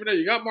Devin Duvernay,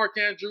 you got Mark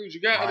Andrews,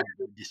 you got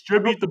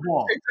distribute the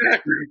ball.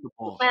 Exactly.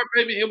 Sorry,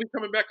 baby, he'll be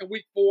coming back in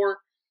week 4.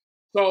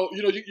 So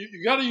you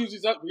got to use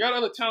these. We got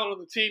other talent on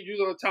the team. Use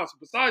other talent. So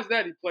besides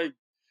that, he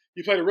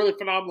played a really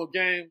phenomenal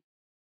game.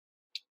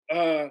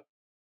 The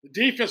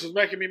defense was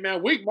making me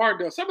mad. Wink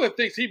Martindale, some of the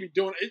things he be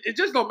doing, it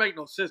just don't make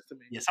no sense to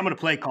me. Yeah, some of the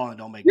play calling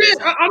don't make no sense.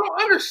 I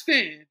don't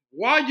understand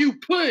why you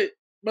put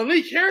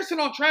Malik Harrison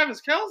on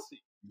Travis Kelce.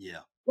 Yeah,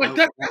 like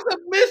that's a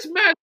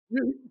mismatch.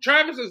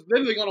 Travis is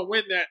literally going to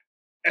win that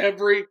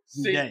every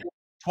single day.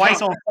 Twice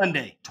time. On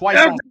Sunday. Twice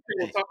every on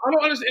Sunday. Time. I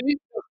don't understand. These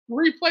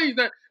 3 plays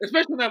that,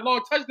 especially that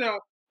long touchdown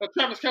that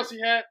Travis Kelce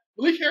had,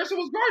 Malik Harrison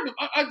was guarding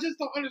him. I just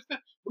don't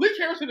understand. Malik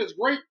Harrison is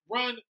great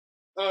run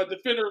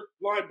defender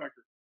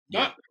linebacker,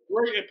 not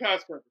great in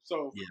pass coverage.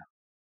 So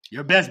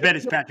your best bet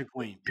is Patrick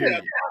Queen.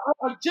 Period.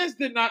 I just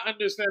did not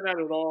understand that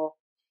at all.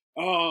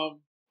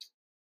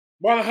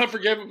 Marlon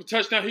Humphrey gave him a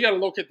touchdown. He got to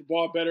locate the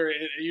ball better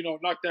and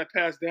knock that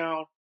pass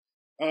down.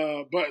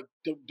 But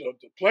the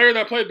player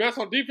that played best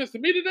on defense to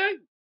me today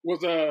was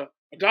Odafe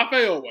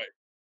Oweh.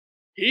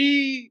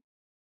 He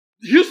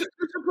used to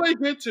play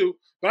good too,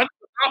 but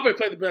I think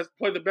Odafe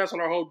played the best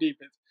on our whole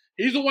defense.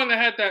 He's the one that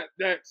had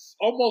that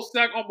almost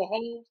sack on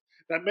Mahomes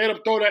that made him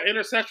throw that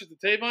interception to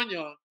Tavon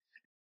Young.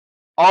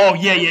 Oh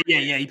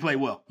yeah. He played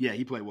well. Yeah,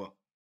 he played well.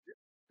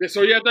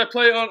 So he had that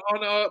play on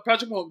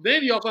Patrick Mahomes.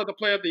 Then he also had the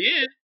play at the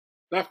end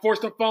that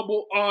forced a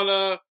fumble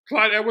on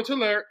Clyde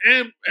Edwards-Helaire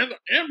and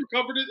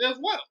recovered it as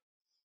well.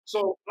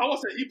 So I would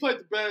say he played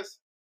the best.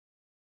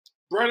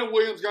 Brandon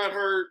Williams got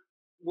hurt.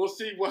 We'll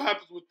see what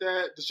happens with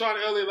that. Deshaun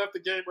Elliott left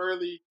the game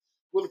early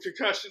with a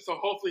concussion, so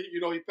hopefully,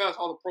 he passed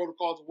all the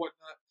protocols and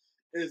whatnot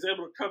and is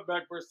able to come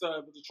back versus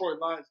the Detroit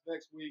Lions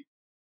next week.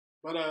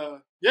 But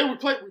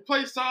we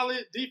played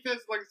solid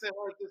defense. Like I said,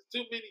 there's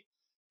too many.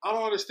 I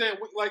don't understand.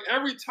 Like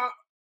every time,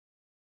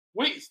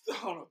 I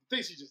don't know the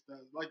things he just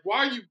does. Like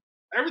why are you?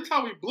 Every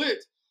time we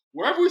blitz,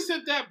 wherever we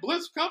sent that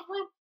blitz come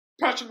from,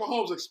 Patrick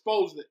Mahomes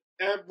exposed it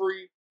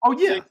every. Oh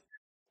yeah.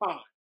 Time.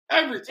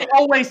 Every time. They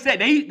always said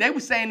they were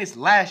saying this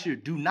last year.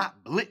 Do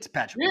not blitz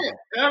Patrick.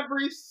 Yeah,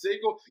 every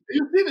single.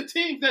 You see the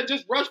teams that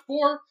just rush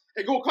 4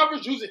 and go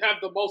coverage usually have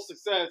the most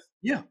success.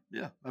 Yeah.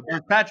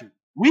 Patrick.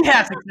 We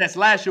had success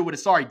last year with a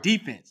sorry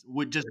defense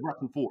with just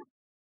rushing 4.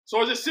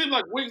 So it just seemed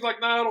like Wings like,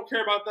 nah, I don't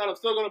care about that. I'm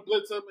still gonna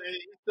blitz him and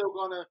he's still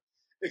gonna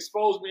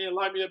expose me and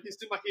line me up. He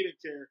seemed like he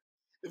didn't care.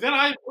 And then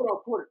I put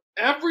on Twitter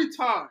every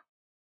time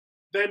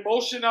they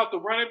motion out the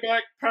running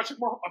back. Patrick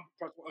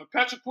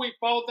Queen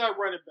followed that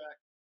running back.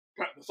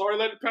 Sorry,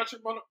 letting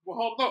Patrick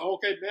Mahomes know.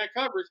 Okay, man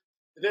coverage.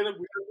 And then we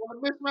have a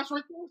mismatch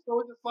right there.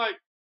 So it's just like,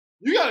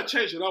 you got to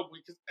change it up.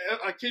 Because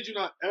I kid you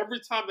not, every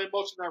time they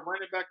motion that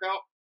running back out,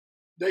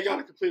 they got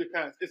to complete a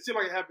pass. It seemed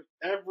like it happened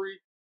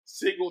every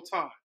single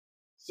time.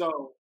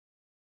 So,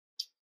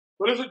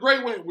 but it was a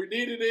great win. We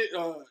needed it.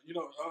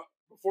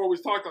 Before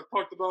we talked, I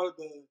talked about it.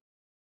 The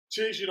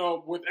Chiefs,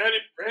 with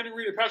Andy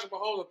Reid and Patrick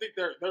Mahomes, I think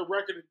their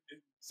record in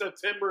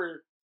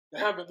September, they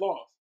haven't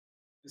lost.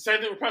 The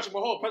same thing with Patrick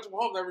Mahomes. Patrick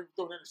Mahomes never even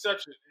threw an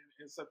interception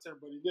in September,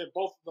 but he did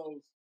both of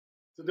those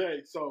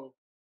today. So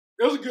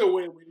it was a good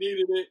win. We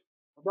needed it.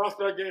 A bounce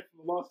back game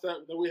from the loss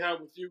that we had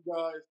with you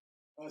guys.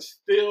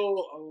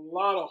 Still a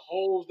lot of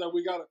holes that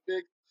we got to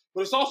fix,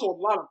 but it's also a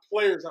lot of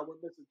players that we're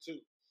missing too.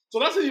 So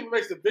that's what even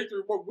makes the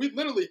victory more. We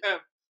literally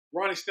have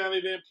Ronnie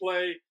Stanley didn't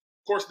play.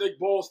 Of course, Nick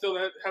Bowles still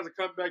has a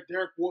comeback.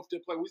 Derek Wolfe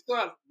didn't play. We still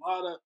had a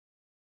lot of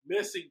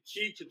missing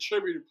key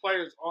contributing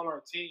players on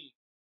our team.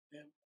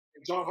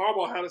 And John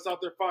Harbaugh had us out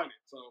there fighting.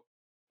 So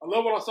I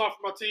love what I saw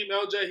from my team.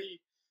 LJ, he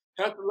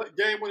had the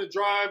game-winning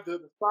drive, the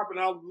stop, and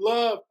I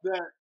love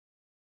that.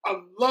 I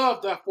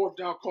love that 4th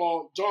down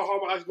call. John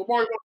Harbaugh asked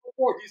Lamar, you want to go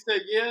for it? He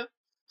said, yeah.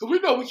 Because we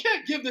know we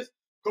can't give this,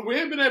 because we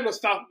ain't been able to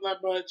stop him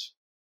that much.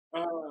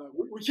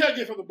 We can't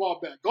give him the ball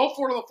back. Go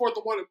for it on the 4th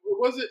and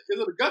 1. Is it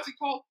a gutsy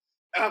call?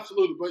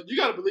 Absolutely. But you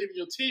got to believe in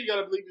your team. You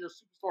got to believe in your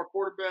superstar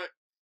quarterback.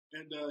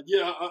 And,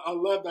 I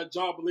love that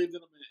John believed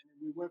in him,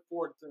 and we went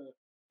for it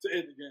to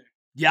end the game.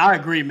 Yeah, I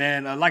agree,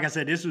 man. Like I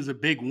said, this was a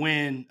big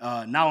win,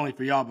 not only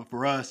for y'all, but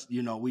for us.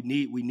 We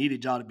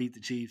needed y'all to beat the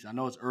Chiefs. I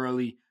know it's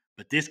early,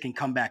 but this can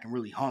come back and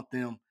really haunt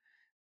them.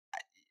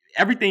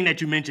 everything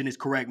that you mentioned is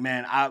correct,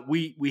 man.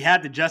 We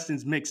had the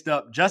Justins mixed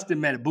up. Justin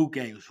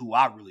Metabuke was who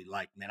I really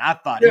liked, man. I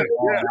thought Yeah, he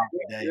balled yeah, out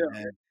yeah, today, yeah.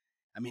 man.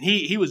 I mean,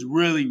 he was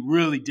really,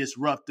 really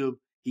disruptive.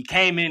 He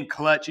came in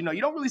clutch. You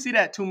don't really see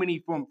that too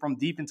many from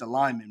defensive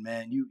linemen,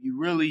 man. You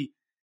really,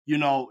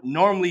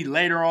 normally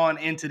later on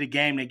into the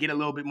game, they get a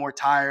little bit more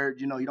tired.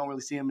 You don't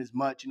really see them as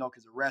much,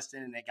 because they're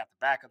resting and they got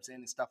the backups in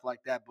and stuff like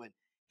that. But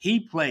he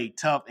played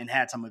tough and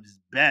had some of his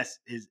best,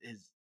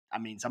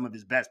 some of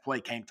his best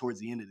play came towards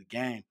the end of the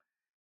game.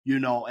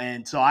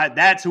 And so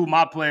that's who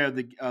my player of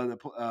the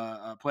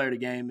player of the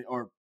game,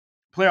 or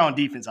player on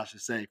defense, I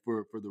should say,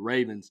 for the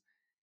Ravens.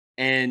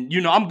 And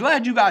I'm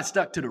glad you guys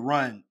stuck to the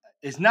run.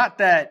 It's not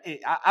that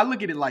I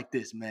look at it like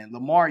this, man.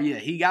 Lamar, yeah,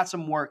 he got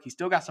some work. He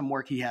still got some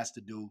work he has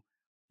to do.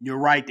 You're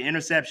right. The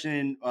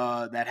interception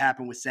that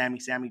happened with Sammy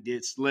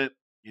did slip.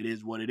 It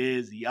is what it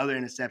is. The other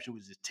interception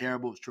was just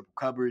terrible. It was triple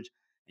coverage.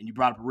 And you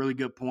brought up a really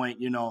good point.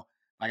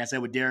 Like I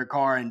said, with Derek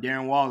Carr and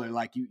Darren Waller,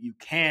 like you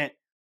can't.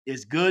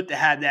 It's good to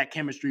have that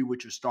chemistry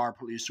with your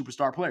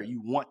superstar player.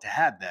 You want to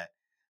have that.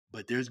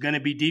 But there's going to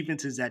be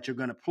defenses that you're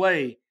going to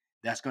play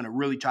that's going to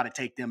really try to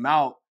take them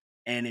out.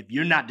 And if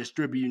you're not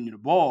distributing the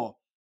ball,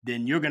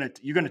 then you're gonna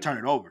turn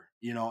it over,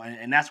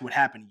 and that's what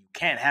happened. You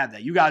can't have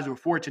that. You guys were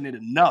fortunate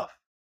enough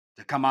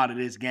to come out of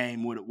this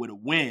game with a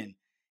win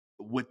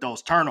with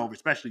those turnovers,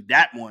 especially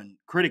that one,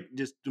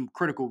 just some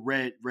critical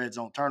red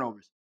zone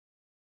turnovers.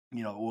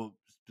 Well,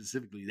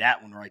 specifically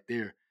that one right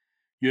there.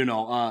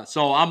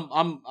 So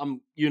I'm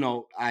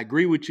I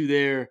agree with you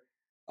there.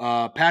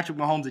 Patrick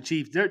Mahomes, the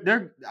Chiefs,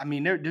 they're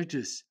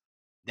just,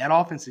 that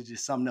offense is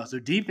just something else. Their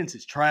defense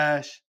is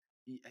trash.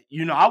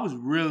 I was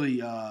really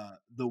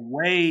the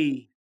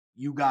way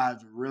you guys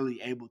were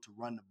really able to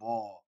run the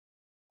ball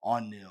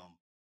on them.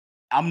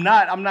 I'm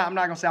not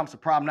gonna say I'm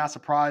surprised. I'm not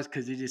surprised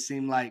because it just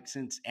seemed like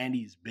since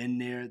Andy's been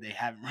there, they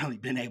haven't really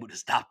been able to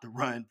stop the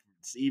run.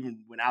 Even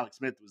when Alex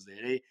Smith was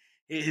there,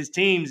 his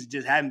teams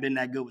just haven't been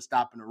that good with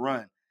stopping the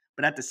run.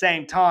 But at the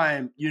same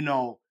time,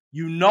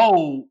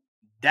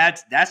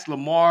 that's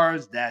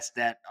Lamar's, that's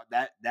that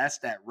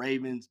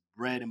Ravens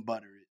bread and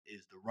butter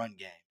is the run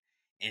game.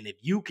 And if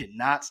you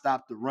cannot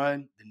stop the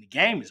run, then the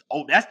game is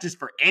over. That's just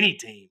for any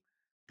team,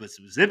 but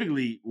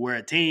specifically where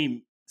a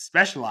team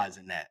specializes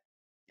in that.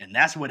 And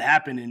that's what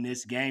happened in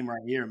this game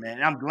right here, man.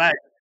 And I'm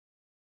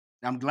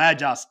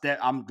glad y'all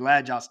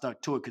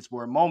stuck to it, because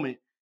for a moment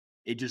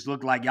it just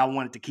looked like y'all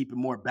wanted to keep it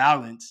more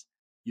balanced,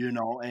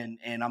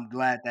 and I'm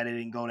glad that it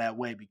didn't go that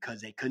way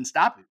because they couldn't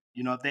stop it.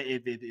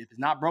 If it's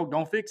not broke,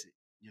 don't fix it.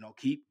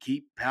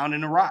 Keep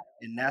pounding the rock,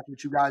 and that's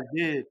what you guys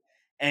did.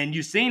 And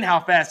you've seen how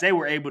fast they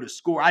were able to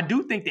score. I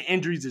do think the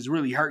injuries is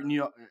really hurting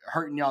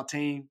y'all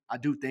team. I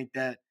do think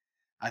that.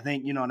 I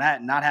think that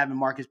not having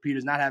Marcus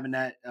Peters, not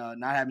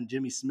having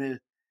Jimmy Smith,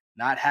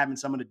 not having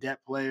some of the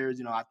depth players.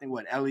 I think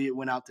Elliott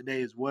went out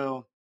today as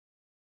well.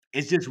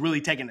 It's just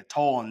really taking a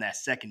toll on that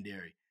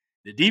secondary.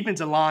 The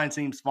defensive line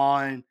seems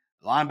fine,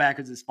 the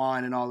linebackers is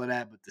fine, and all of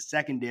that, but the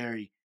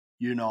secondary,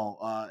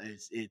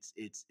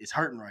 it's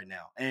hurting right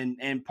now.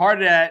 And part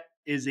of that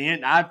is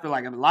I feel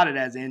like a lot of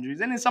that is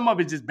injuries, and then some of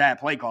it's just bad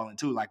play calling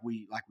too, like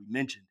we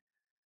mentioned.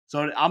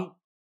 So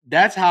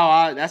that's how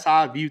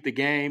I viewed the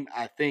game.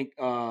 I think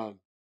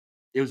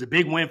it was a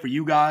big win for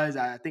you guys.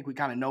 I think we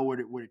kind of know where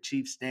the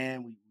Chiefs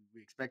stand.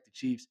 We expect the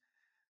Chiefs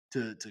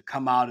to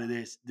come out of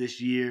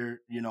this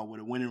year, with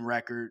a winning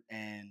record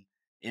and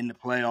in the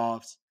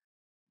playoffs.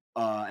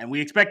 And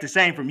we expect the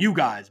same from you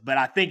guys, but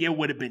I think it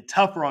would have been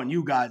tougher on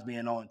you guys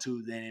being on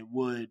 2 than it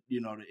would,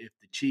 if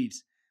the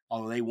Chiefs,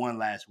 although they won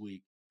last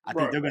week, I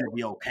think they're going to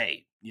be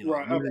okay.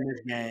 Losing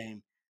this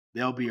game,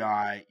 they'll be all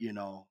right,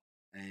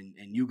 and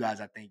you guys,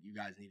 I think you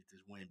guys needed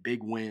this win,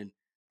 big win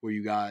for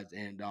you guys.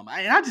 And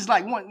I just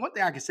like one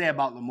thing I can say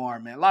about Lamar,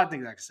 man, a lot of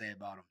things I can say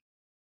about him,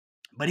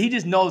 but he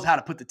just knows how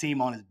to put the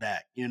team on his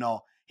back.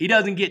 He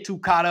doesn't get too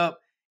caught up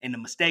in the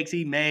mistakes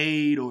he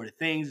made or the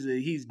things that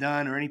he's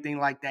done or anything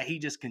like that. He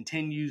just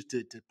continues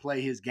to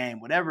play his game,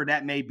 whatever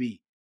that may be.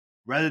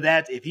 Whether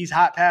that's if he's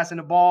hot passing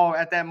the ball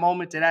at that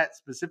moment to that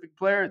specific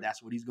player,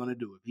 that's what he's going to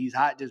do. If he's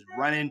hot just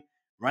running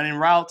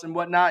routes and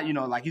whatnot,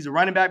 like he's a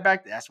running back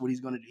there, that's what he's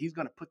going to do. He's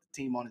going to put the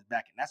team on his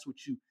back, and that's what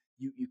you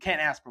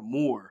can't ask for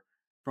more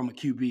from a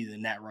QB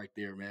than that right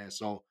there, man.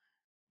 So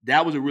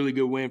that was a really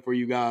good win for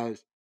you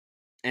guys.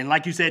 And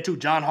like you said, too,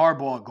 John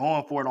Harbaugh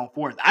going for it on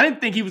 4th. I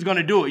didn't think he was going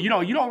to do it. You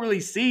don't really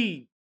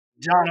see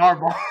John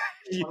Harbaugh.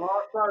 On our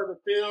side of the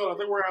field, I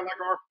think we're at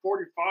like our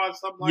 45,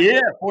 something like that.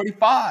 Yeah,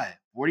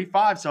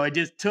 45. So it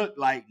just took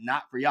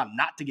not for y'all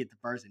not to get the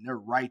first, and they're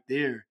right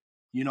there.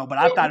 But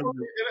I thought it was.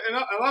 And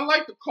I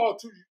like the call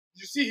too.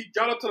 You see, he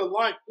got up to the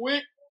line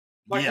quick,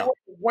 he wasn't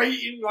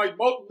waiting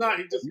most not.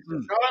 He just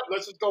got up.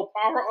 Let's just go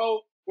power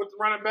with the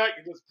running back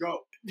and just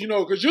go.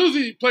 Because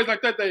usually plays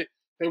like that, they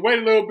wait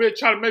a little bit,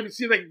 try to maybe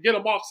see if they can get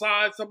him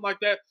offside, something like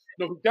that.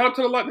 He got up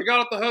to the line, they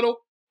got up the huddle,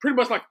 pretty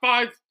much like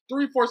 3-4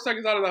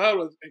 seconds out of the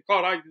huddle, and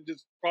caught Ike and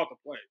just caught the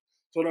play.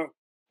 So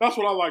that's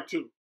what I like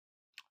too.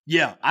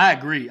 Yeah, I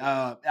agree.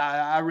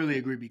 I really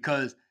agree,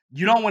 because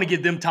you don't want to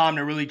give them time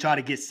to really try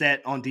to get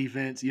set on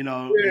defense, you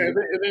know. Yeah,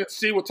 and then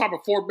see what type of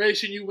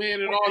formation you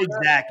in and all that.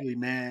 Exactly,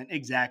 man.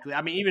 Exactly.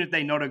 I mean, even if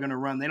they know they're going to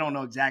run, they don't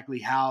know exactly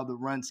how the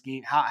run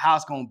scheme, how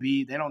it's going to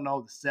be. They don't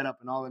know the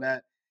setup and all of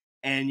that.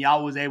 And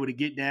y'all was able to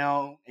get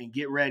down and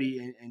get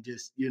ready and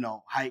just, you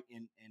know, hike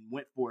and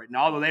went for it. And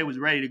although they was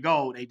ready to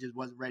go, they just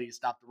wasn't ready to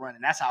stop the run.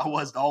 And that's how it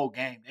was the whole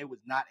game. They was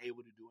not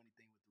able to do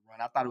anything with the run.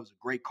 I thought it was a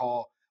great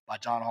call by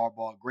John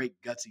Harbaugh, great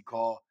gutsy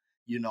call,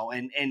 you know,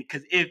 and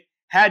because if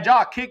had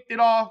y'all kicked it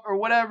off or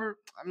whatever,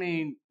 I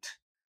mean,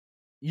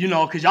 you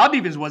know, because y'all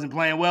defense wasn't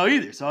playing well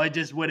either. So it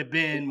just would have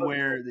been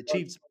where the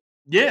Chiefs,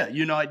 yeah,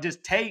 you know, it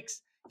just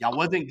takes, y'all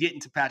wasn't getting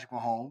to Patrick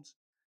Mahomes,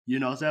 you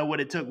know, so it would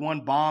have took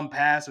one bomb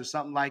pass or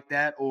something like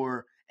that.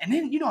 And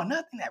then, you know,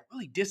 another thing that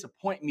really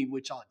disappointed me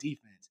with y'all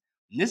defense,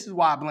 and this is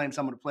why I blame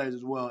some of the players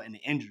as well and the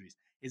injuries,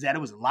 is that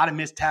it was a lot of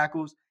missed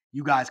tackles.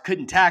 You guys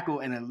couldn't tackle.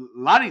 And a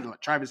lot of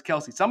Travis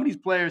Kelce, some of these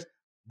players,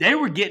 they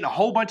were getting a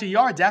whole bunch of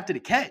yards after the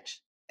catch.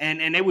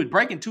 And they were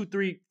breaking 2,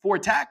 3, 4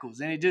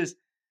 tackles. And it just,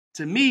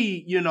 to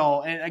me, you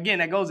know, and again,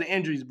 that goes to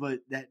injuries, but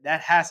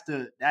that has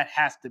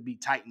to be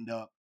tightened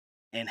up.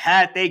 And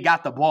had they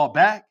got the ball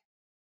back,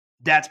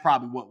 that's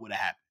probably what would have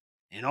happened.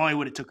 It only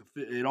would have took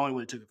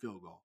a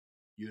field goal,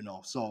 you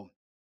know. So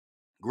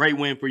great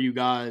win for you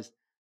guys.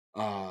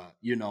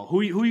 You know, who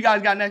you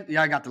guys got next?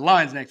 Y'all got the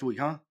Lions next week,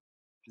 huh?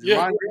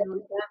 Yeah,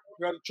 we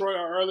got Detroit,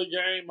 our early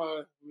game.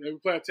 We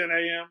play at 10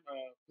 a.m.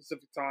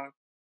 Pacific time.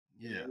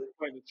 Yeah, we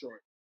play Detroit.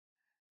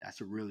 That's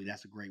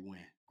a great win.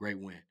 Great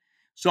win.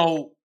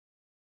 So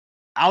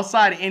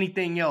outside of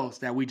anything else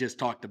that we just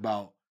talked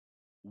about,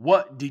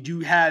 what did you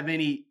have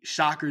any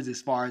shockers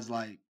as far as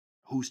like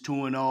who's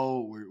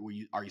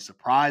 2-0? Are you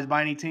surprised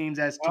by any teams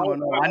that's 2-0?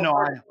 I know I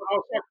was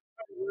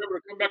remember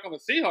to come back on the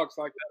Seahawks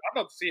like that. I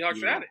thought the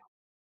Seahawks had it.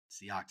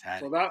 Seahawks had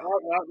it. So that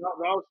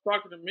was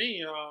shocking to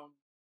me.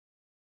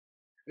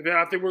 And then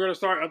I think we're gonna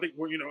start. I think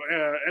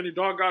Andy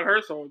Dalton got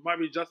hurt, so it might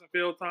be Justin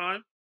Fields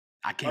time.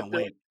 I can't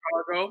wait.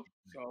 Chicago.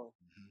 So.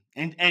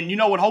 And you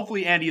know what?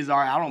 Hopefully Andy is all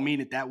right. I don't mean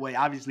it that way.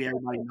 Obviously,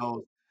 everybody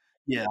knows.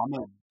 Yeah,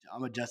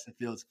 I'm a Justin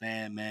Fields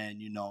fan, man.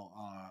 You know,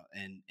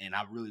 and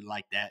I really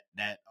like that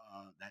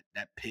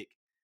pick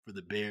for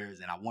the Bears,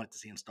 and I wanted to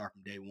see him start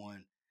from day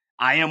one.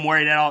 I am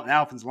worried that the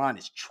offensive line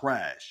is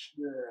trash.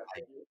 Yeah,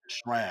 like,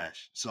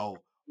 trash. So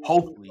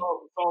hopefully, we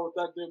saw what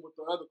that did with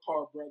the other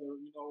Carr brother.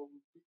 You know,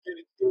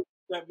 getting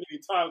that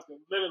many times can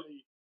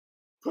literally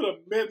put a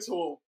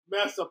mental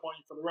mess up on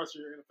you for the rest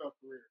of your NFL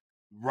career.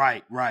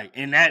 Right.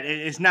 And that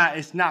it's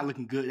not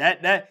looking good.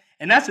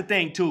 And that's the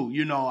thing too.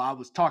 You know, I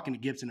was talking to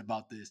Gibson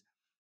about this.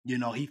 You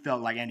know, he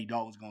felt like Andy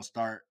Dalton was going to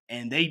start,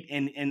 and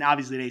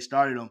obviously they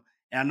started him.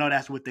 And I know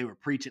that's what they were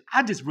preaching.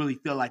 I just really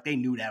feel like they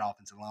knew that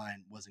offensive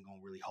line wasn't going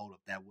to really hold up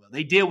that well.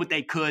 They did what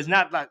they could. It's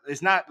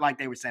not like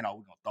they were saying, "Oh,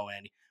 we're going to throw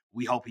Andy.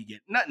 We hope he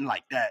get." Nothing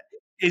like that.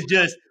 It's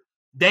just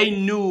they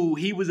knew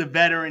he was a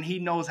veteran. He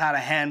knows how to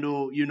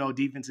handle, you know,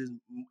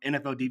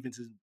 NFL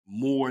defenses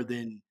more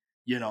than,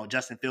 you know,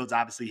 Justin Fields.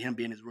 Obviously, him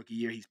being his rookie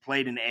year, he's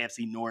played in the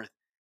AFC North.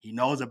 He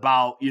knows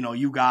about, you know,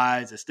 you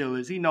guys, the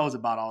Steelers. He knows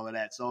about all of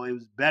that. So it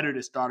was better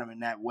to start him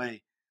in that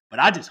way. But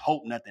I just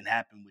hope nothing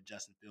happened with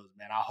Justin Fields,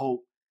 man. I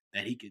hope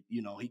that he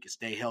could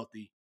stay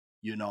healthy,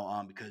 you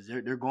know, because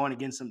they're going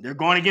against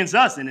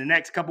us in the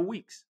next couple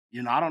weeks.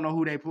 You know, I don't know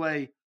who they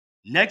play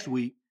next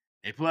week.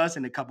 They play us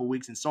in a couple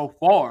weeks, and so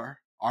far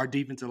our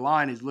defensive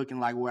line is looking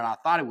like what I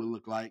thought it would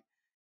look like.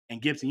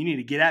 And Gibson, you need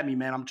to get at me,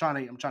 man. I'm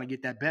trying to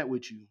get that bet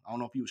with you. I don't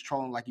know if you was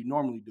trolling like you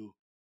normally do,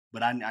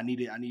 but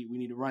we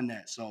need to run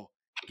that. So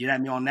get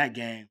at me on that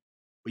game.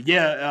 But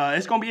yeah,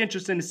 it's gonna be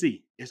interesting to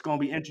see. It's gonna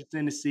be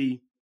interesting to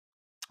see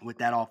with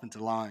that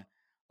offensive line.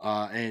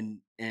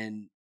 And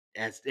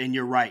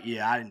you're right.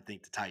 Yeah, I didn't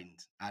think the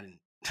Titans. I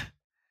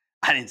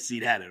didn't see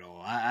that at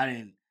all. I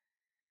didn't.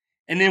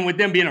 And then with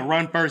them being a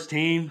run first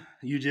team,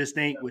 you just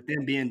think with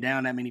them being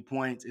down that many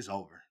points, it's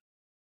over.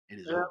 It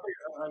is over.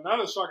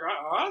 Another shocker.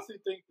 I honestly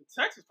think the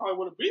Texans probably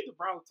would have beat the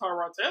Browns if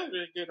Tyrod Taylor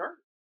didn't get hurt.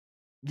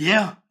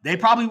 Yeah, they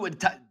probably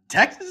would.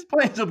 Texas is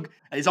playing some.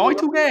 It's only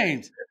 2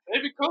 games.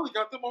 David Culley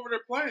got them over there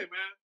playing, man.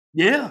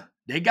 Yeah,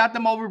 they got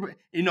them over.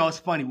 You know, it's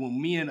funny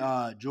when me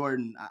and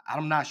Jordan.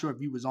 I'm not sure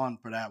if you was on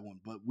for that one,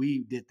 but when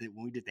we did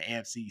the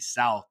AFC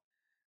South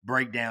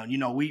breakdown. You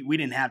know, we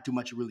didn't have too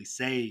much to really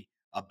say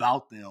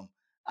about them.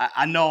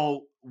 I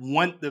know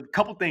the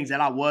couple things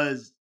that I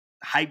was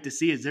hyped to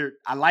see is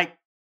I like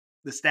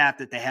the staff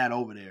that they had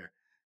over there.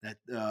 That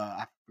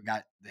I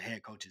forgot the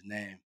head coach's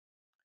name.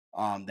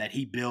 That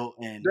he built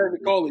and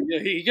David Coley,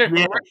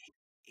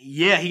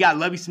 he got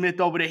Lovie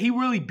Smith over there. He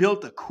really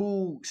built a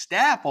cool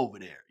staff over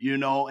there, you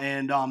know,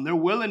 and they're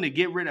willing to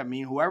get rid of. I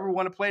mean, whoever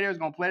want to play there is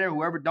gonna play there.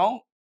 Whoever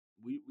don't,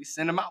 we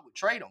send them out, we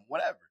trade them,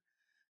 whatever,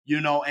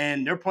 you know.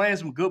 And they're playing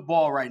some good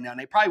ball right now. And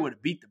they probably would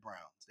have beat the Browns.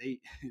 They,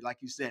 like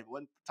you said,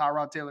 wasn't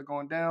Tyrod Taylor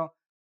going down,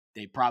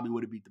 they probably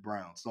would have beat the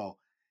Browns. So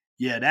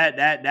yeah,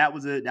 that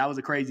was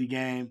a crazy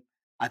game.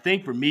 I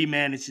think for me,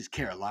 man, it's just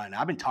Carolina.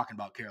 I've been talking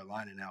about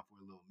Carolina now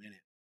for a little minute.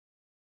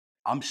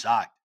 I'm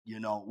shocked. You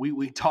know,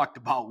 we talked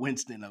about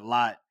Winston a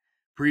lot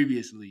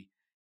previously,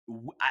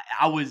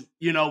 I was,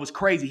 it was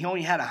crazy. He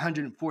only had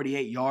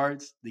 148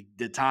 yards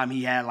the time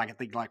he had, I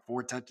think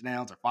 4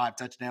 touchdowns or 5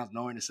 touchdowns,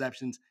 no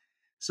interceptions.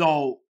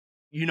 So,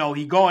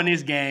 he go in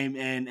this game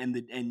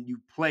and you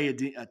play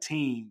a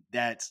team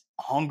that's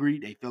hungry.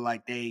 They feel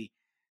like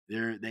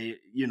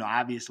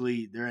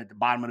obviously they're at the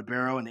bottom of the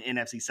barrel in the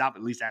NFC South.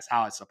 At least that's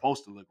how it's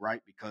supposed to look,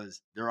 right?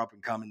 Because they're up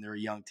and coming. They're a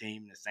young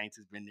team. The Saints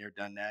has been there,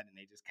 done that, and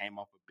they just came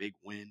off a big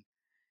win.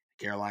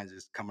 Carolina's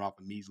just coming off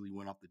a measly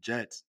win off the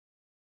Jets.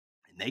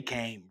 And they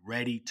came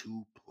ready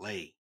to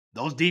play.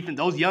 Those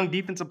young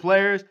defensive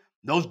players,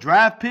 those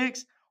draft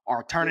picks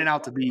are turning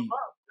out to be. Yep,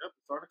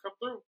 starting to come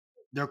through.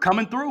 They're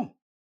coming through.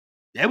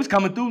 They was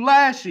coming through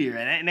last year,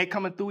 and they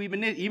coming through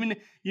even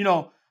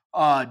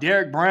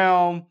Derek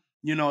Brown,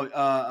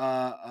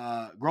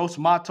 Gross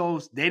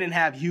Matos. They didn't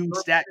have huge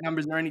stat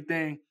numbers or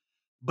anything,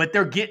 but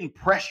they're getting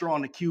pressure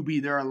on the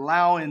QB. They're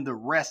allowing the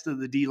rest of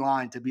the D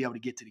line to be able to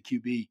get to the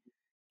QB.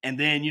 And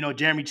then,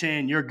 Jeremy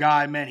Chin, your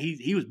guy, man,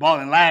 he was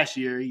balling last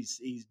year.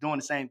 He's doing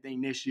the same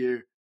thing this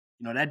year.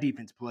 That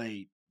defense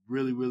played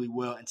really, really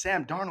well. And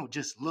Sam Darnold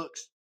just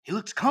looks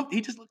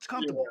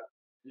comfortable.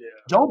 Yeah.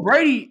 Joe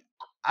Brady,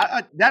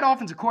 that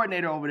offensive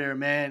coordinator over there,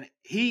 man,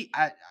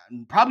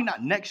 probably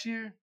not next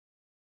year,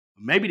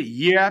 maybe the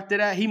year after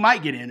that. He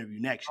might get an interview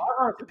next year.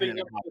 I honestly think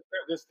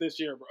this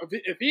year, bro.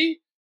 If he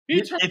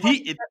turns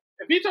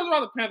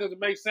around the Panthers and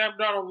makes Sam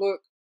Darnold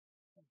look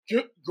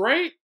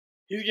great,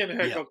 he's getting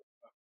a head coach.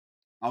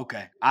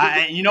 Okay.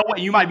 You know what?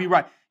 You might be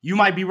right.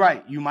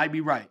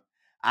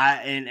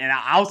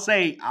 I'll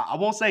say, I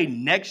won't say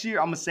next year.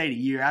 I'm going to say the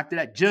year after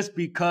that, just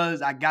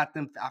because I got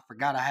them. I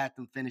forgot I had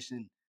them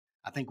finishing,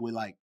 I think, with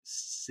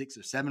 6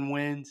 or 7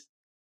 wins,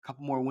 a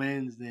couple more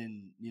wins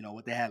than,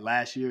 what they had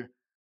last year.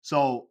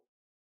 So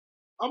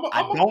I'm going to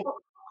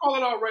call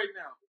it out right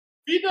now.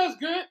 If he does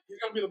good, he's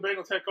going to be the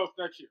Bengals head coach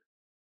next year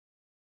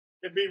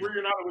and be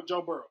reunited with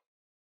Joe Burrow.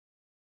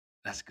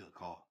 That's a good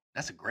call.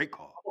 That's a great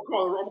call. I'm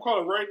going to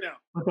call it right now.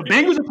 But the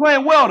Bengals are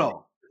playing well,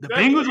 though. The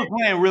Bengals are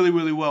playing really,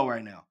 really well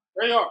right now.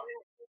 They are.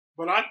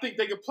 But I think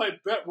they can play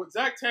better. With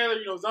Zach Taylor,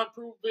 is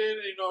unproven.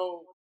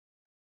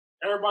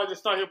 Everybody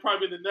just thought he'll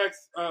probably be the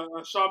next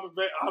Sean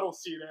McVay. I don't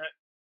see that.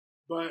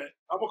 But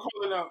I'm going to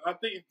call it out. I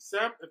think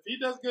if he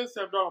does good,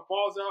 Sam Darnold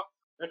balls out,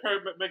 they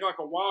probably make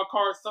a wild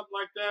card, something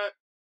like that.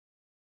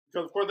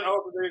 Because, of course, the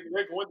Elephants,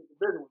 they can win the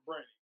division with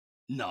Brady.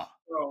 No.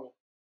 So,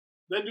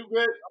 they do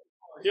good.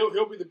 He'll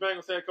be the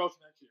Bengals head coach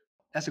next year.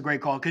 That's a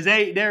great call because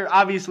they're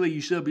obviously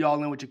you should be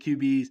all in with your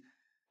QBs.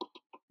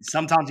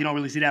 Sometimes you don't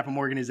really see that from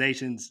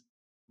organizations,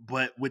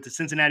 but with the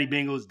Cincinnati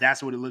Bengals,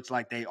 that's what it looks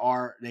like they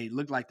are. They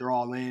look like they're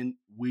all in.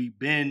 We've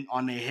been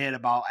on their head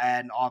about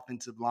adding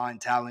offensive line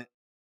talent.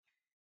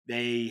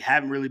 They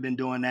haven't really been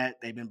doing that.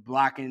 They've been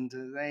blocking.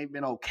 They've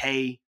been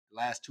okay the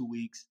last 2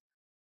 weeks.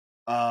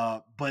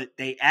 But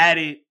they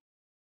added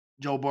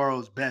Joe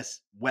Burrow's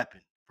best weapon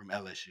from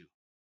LSU,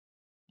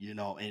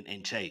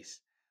 in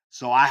Chase.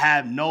 So I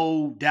have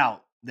no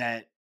doubt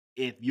that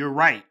if you're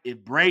right,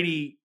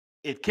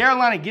 if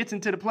Carolina gets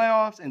into the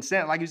playoffs and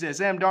like you said,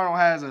 Sam Darnold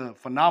has a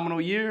phenomenal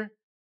year,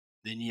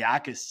 then I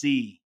could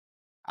see,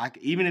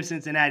 even if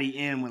Cincinnati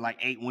end with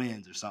 8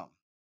 wins or something,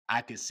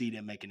 I could see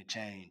them making a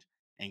change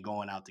and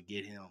going out to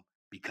get him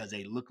because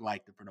they look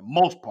like, for the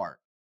most part,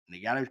 and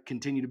they got to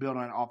continue to build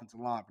on an offensive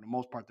line. For the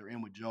most part, they're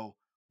in with Joe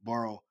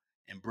Burrow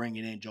and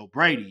bringing in Joe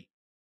Brady.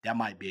 That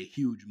might be a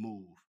huge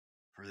move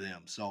for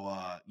them. So,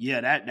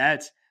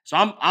 that's. So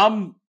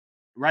I'm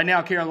right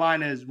now.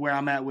 Carolina is where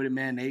I'm at with it,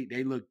 man.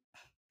 They look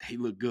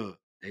good.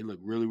 They look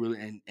really,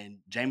 really. And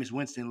Jameis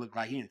Winston looked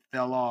like he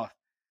fell off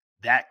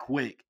that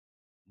quick.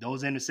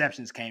 Those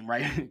interceptions came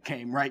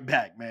right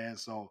back, man.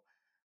 So,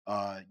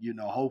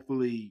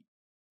 hopefully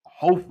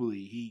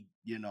he,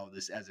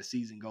 this as the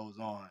season goes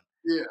on,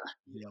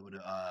 be able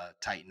to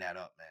tighten that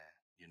up, man.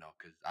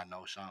 Because I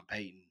know Sean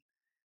Payton.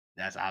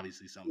 That's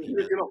obviously something he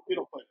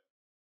don't play.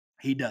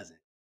 He doesn't.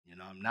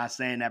 I'm not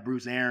saying that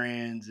Bruce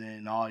Arians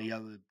and all the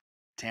other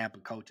Tampa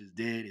coaches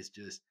did. It's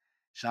just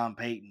Sean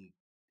Payton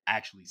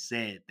actually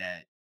said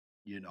that,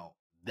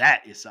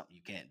 that is something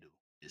you can't do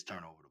is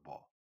turn over the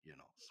ball,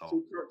 So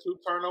 2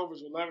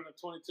 turnovers, 11 to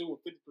 22 with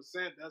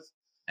 50%.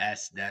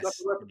 That's a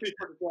recipe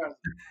for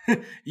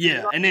disaster.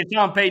 Yeah, and then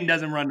Sean Payton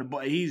doesn't run the ball.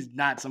 He's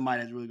not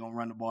somebody that's really going to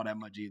run the ball that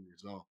much either.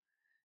 So,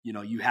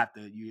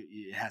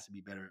 it has to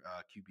be better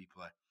QB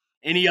play.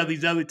 Any of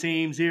these other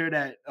teams here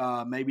that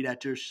maybe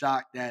that you're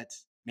shocked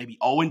that's maybe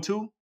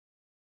 0-2?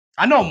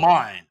 I know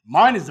mine.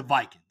 Mine is the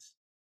Vikings.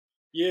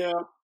 Yeah.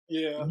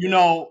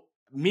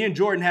 Me and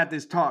Jordan had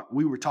this talk.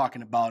 We were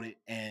talking about it,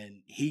 and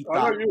he thought.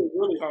 I know you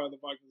were really high on the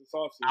Vikings this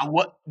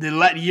offseason.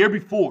 The year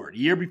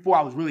before,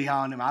 I was really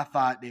high on them. I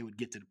thought they would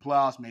get to the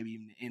playoffs, maybe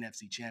even the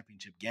NFC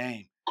Championship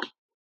game.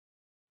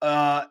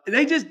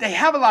 They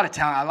have a lot of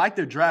talent. I like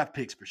their draft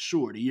picks for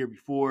sure. The year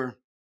before,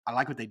 I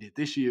like what they did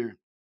this year.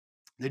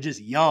 They're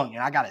just young,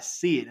 and I got to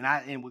see it.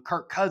 And with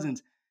Kirk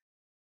Cousins,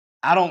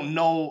 I don't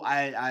know.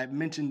 I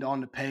mentioned on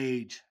the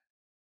page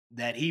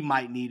that he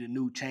might need a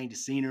new change of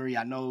scenery.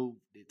 I know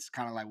it's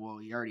kind of like, well,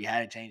 he already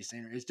had a change of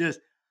scenery. It's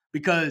just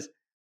because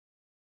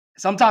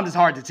sometimes it's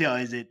hard to tell.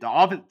 Is it the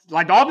offense?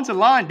 Like the offensive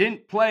line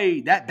didn't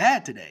play that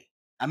bad today.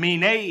 I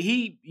mean,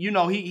 he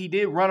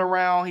did run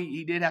around.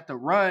 He did have to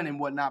run and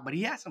whatnot, but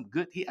he had some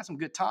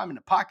good time in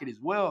the pocket as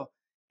well,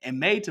 and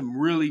made some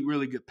really,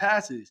 really good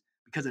passes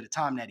because of the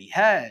time that he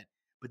had.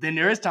 But then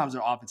there is times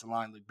the offensive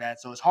line looked bad,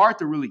 so it's hard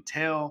to really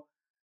tell.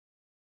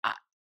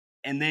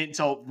 And then,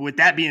 so with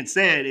that being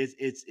said,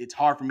 it's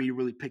hard for me to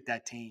really pick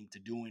that team to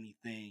do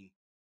anything,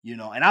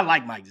 And I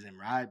like Mike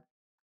Zimmer. I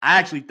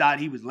actually thought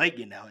he was late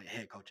getting the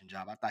head coaching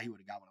job. I thought he would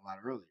have got one a lot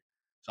earlier.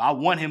 So I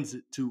want him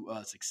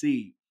to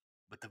succeed.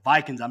 But the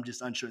Vikings, I'm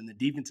just unsure. And the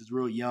defense is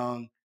real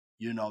young.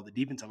 The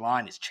defensive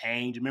line has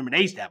changed. Remember,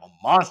 they used to have a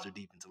monster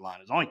defensive line.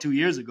 It was only 2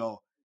 years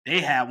ago.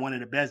 They had one of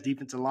the best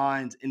defensive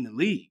lines in the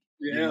league.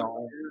 Yeah.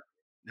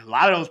 A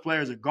lot of those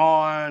players are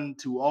gone,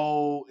 too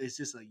old. It's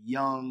just a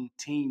young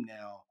team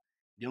now.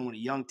 Dealing with a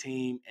young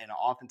team and an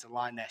offensive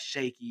line that's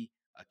shaky,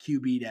 a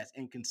QB that's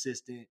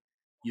inconsistent,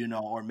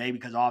 or maybe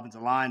because the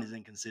offensive line is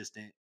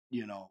inconsistent,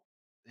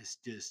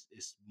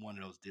 it's one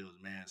of those deals,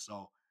 man.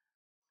 So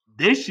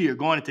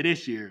going into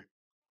this year,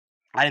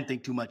 I didn't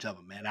think too much of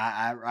them, man.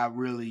 I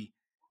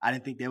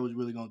didn't think they was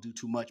really going to do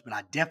too much, but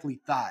I definitely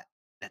thought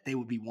that they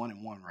would be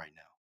 1-1 right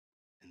now,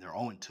 and they're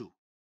 0-2.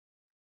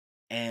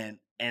 And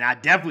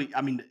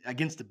I mean,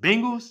 against the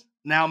Bengals.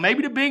 Now,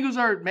 maybe they're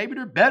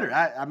better.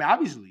 I mean,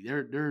 obviously,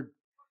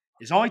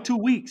 it's only 2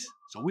 weeks,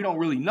 so we don't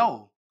really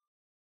know.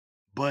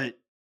 But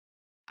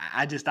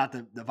I just thought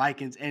the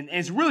Vikings, and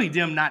it's really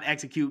them not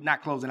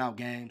closing out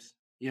games.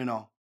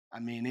 I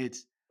mean,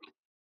 it's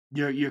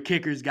your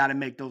kickers got to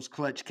make those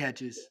clutch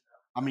catches.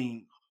 I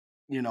mean,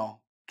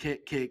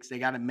 kicks. They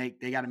got to make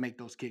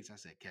those kicks. I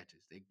said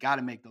catches. They got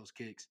to make those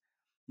kicks.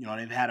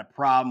 They've had a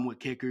problem with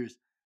kickers,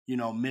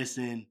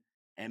 missing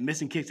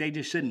kicks. They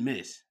just shouldn't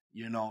miss.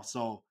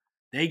 So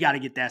they got to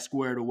get that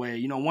squared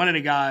away. One of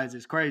the guys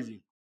is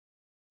crazy.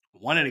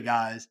 One of the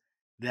guys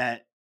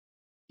that,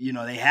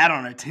 they had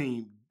on their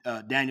team,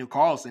 Daniel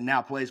Carlson,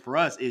 now plays for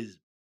us, is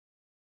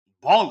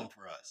balling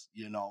for us.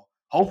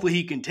 Hopefully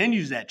he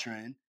continues that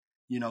trend,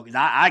 because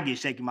I get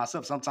shaky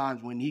myself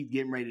sometimes when he's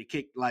getting ready to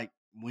kick, like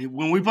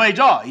when we played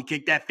y'all, he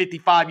kicked that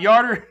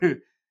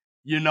 55-yarder.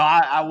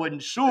 I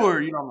wasn't sure,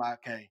 I'm like,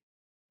 okay.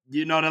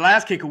 The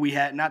last kicker we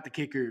had, not the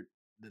kicker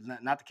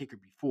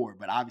before,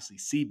 but obviously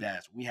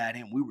Seabass, we had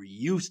him. We were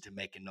used to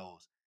making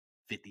those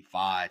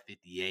 55,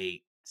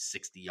 58,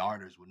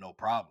 60-yarders with no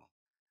problem.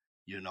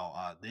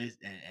 This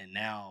and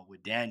now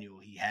with Daniel,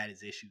 he had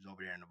his issues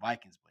over there in the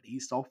Vikings, but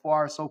he's so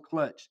far so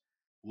clutch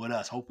with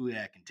us. Hopefully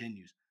that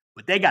continues.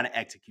 But they got to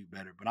execute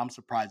better. But I'm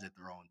surprised that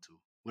they're 0-2.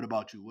 What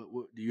about you?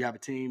 What do you have a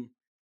team?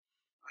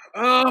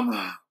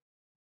 I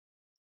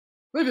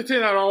think the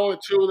team that are 0-2,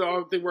 the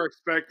only thing we're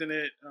expecting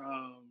it.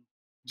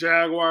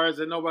 Jaguars,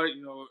 and nobody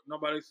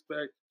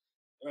expect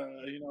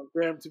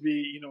them to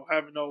be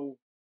having no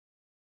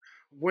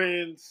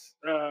wins.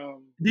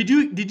 Did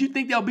you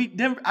think they'll beat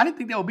Denver? I didn't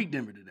think they'll beat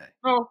Denver today.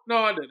 No,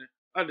 I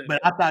didn't.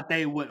 But I thought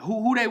they would.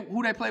 Who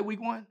they play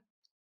week 1?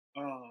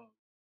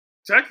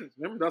 Texans.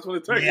 Remember, that's when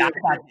the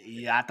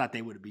Texans. I thought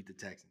they would have beat the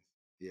Texans.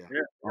 Yeah.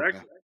 Okay.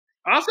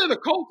 I'll say the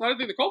Colts. I didn't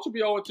think the Colts would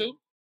be 0-2,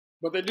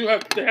 but they did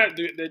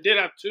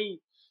have 2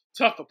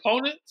 tough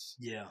opponents.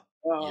 Yeah.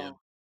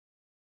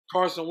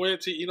 Carson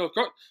Wentz,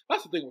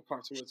 that's the thing with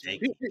Carson Wentz. He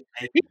can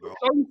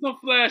show you some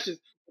flashes,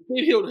 but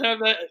then he'll have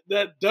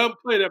that dumb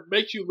play that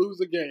makes you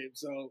lose a game.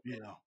 So,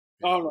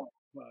 I don't know.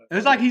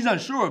 It's like he's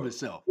unsure of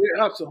himself.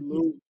 Yeah,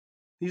 absolutely.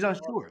 He's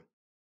unsure.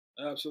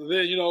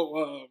 Absolutely.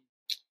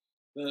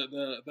 Then,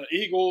 the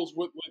Eagles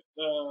with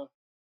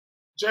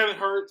Jalen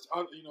Hurts,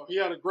 he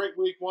had a great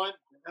week 1,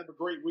 had a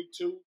great week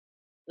 2.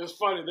 It's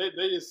funny.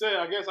 They just said,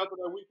 I guess after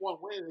that week 1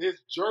 win,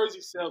 his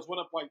jersey sales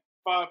went up like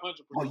 500%.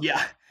 Oh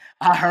yeah,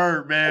 I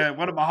heard, man.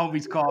 One of my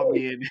homies called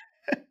me and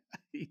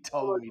he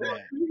told me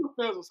that. Eagles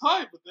fans was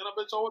hyped, but then I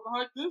bet y'all wasn't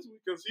hyped this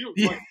week because he was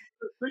like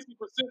 60%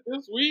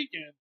 this week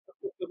and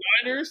the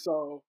Niners.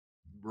 So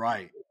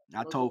right,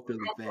 I told Philly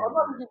fans.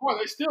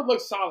 They still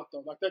look solid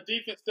though. Like that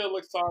defense still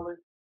looks solid.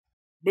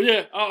 But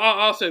yeah,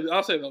 I'll say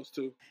those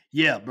 2.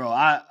 Yeah, bro.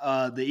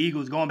 The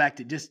Eagles, going back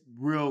to just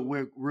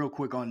real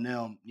quick on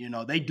them.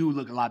 They do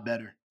look a lot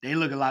better. They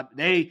look a lot.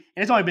 And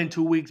it's only been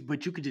 2 weeks,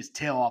 but you could just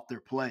tell off their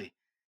play.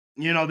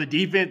 The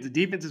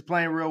defense is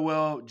playing real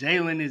well.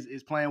 Jalen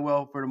is playing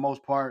well for the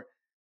most part.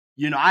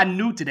 I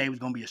knew today was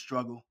going to be a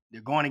struggle. They're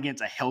going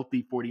against a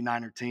healthy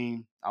 49er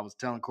team. I was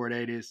telling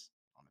Corday this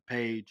on the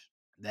page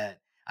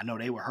that I know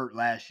they were hurt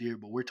last year,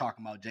 but we're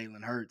talking about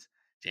Jalen Hurts.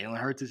 Jalen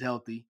Hurts is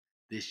healthy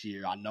this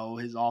year. I know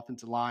his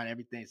offensive line,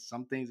 everything,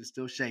 some things are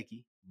still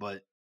shaky,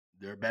 but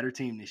they're a better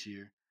team this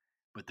year.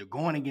 But they're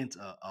going against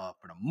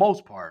for the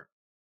most part,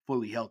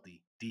 fully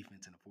healthy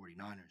defense in the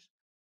 49ers.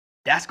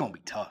 That's going to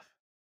be tough.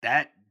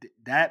 That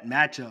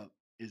matchup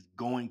is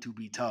going to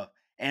be tough.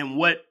 And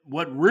what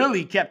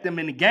really kept them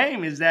in the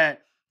game is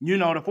that, the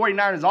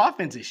 49ers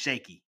offense is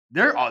shaky.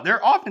 Their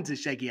offense is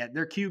shaky. At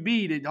their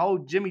QB, the whole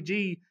Jimmy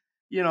G,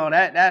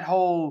 that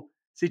whole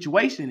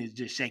situation is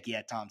just shaky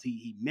at times.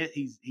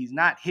 He's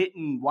not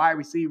hitting wide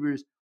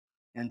receivers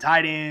and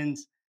tight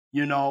ends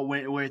you know,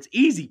 where it's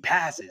easy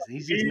passes.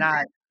 He's just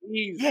not,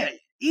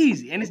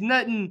 easy. And it's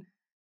nothing,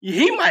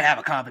 he might have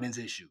a confidence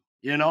issue,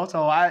 you know?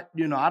 So I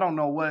don't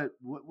know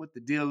what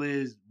the deal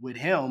is with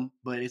him,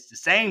 but it's the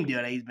same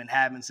deal that he's been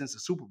having since the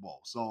Super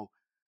Bowl. So,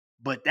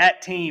 but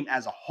that team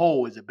as a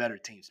whole is a better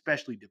team,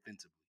 especially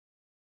defensively.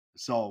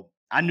 So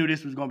I knew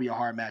this was going to be a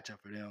hard matchup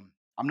for them.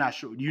 I'm not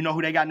sure. Do you know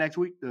who they got next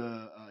week?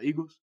 The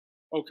Eagles?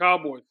 Oh,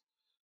 Cowboys.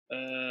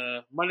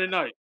 Monday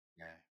night.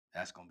 Yeah,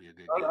 that's going to be a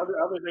good I game. think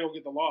they're going to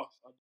get the loss.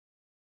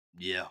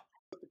 Yeah.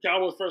 The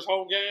Cowboys' first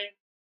home game.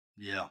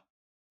 Yeah.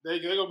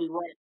 They're going to be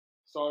right.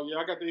 So, yeah,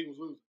 I got the Eagles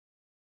losing.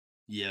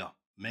 Yeah.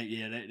 Maybe,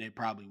 yeah, they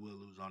probably will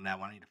lose on that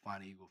one. I need to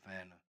find an Eagle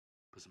fan to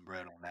put some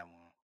bread on that one.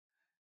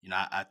 You know,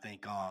 I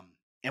think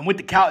and with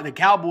the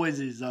Cowboys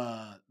is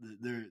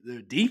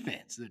their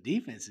defense. Their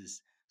defense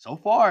is so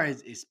far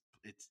it's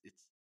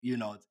you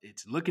know,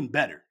 it's looking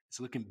better. It's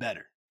looking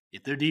better.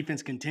 If their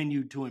defense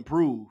continued to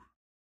improve,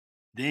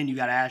 then you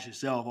got to ask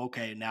yourself,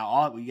 okay,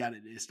 now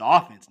it's the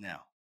offense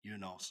now, you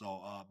know.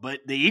 So but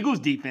the Eagles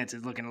defense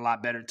is looking a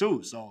lot better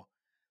too. So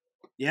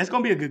yeah, it's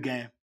going to be a good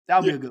game.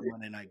 That'll be a good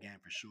Monday night game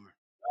for sure.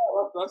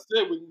 That's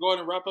it. We can go ahead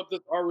and wrap up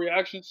our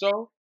reaction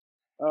show.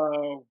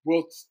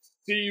 We'll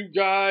see you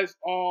guys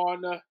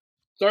on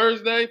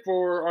Thursday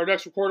for our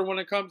next recording when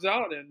it comes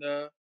out. And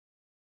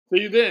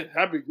see you then.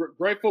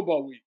 Great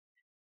football week.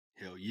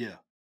 Hell yeah.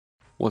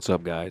 What's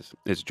up, guys?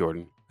 It's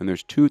Jordan. And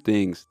there's two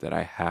things that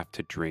I have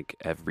to drink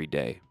every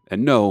day.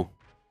 And no,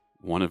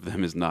 one of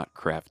them is not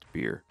craft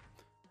beer,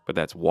 but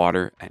that's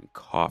water and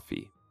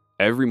coffee.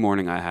 Every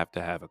morning I have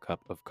to have a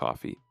cup of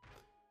coffee.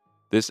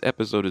 This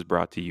episode is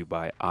brought to you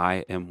by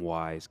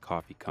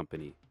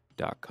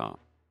IamWiseCoffeeCompany.com.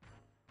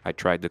 I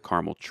tried the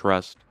Caramel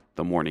Trust,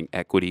 the Morning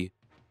Equity,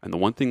 and the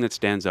one thing that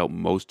stands out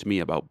most to me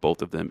about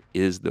both of them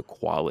is the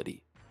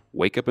quality.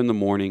 Wake up in the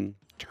morning,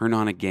 turn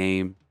on a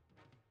game,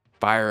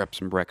 fire up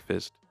some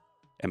breakfast,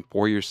 and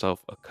pour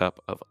yourself a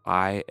cup of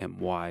I Am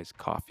Wise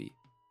coffee.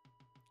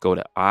 Go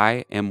to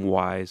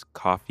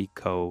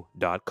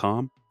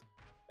IamWiseCoffeeCo.com,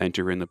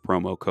 enter in the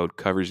promo code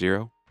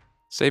COVER0,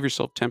 save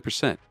yourself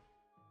 10%.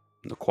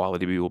 The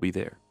quality will be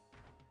there,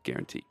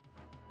 guaranteed.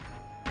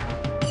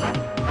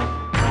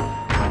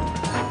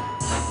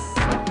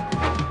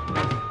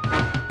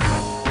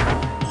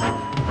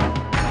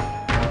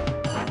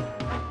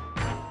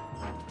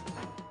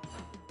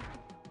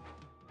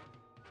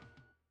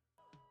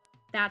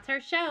 That's our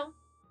show.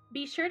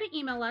 Be sure to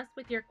email us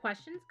with your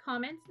questions,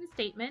 comments, and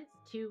statements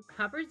to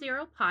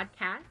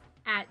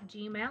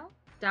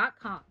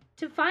cover0podcast@gmail.com.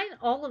 To find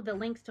all of the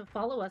links to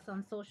follow us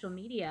on social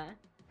media,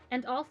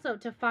 and also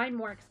to find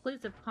more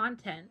exclusive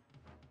content,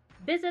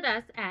 visit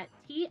us at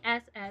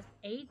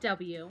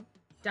tssaw.com.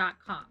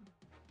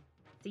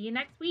 See you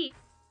next week.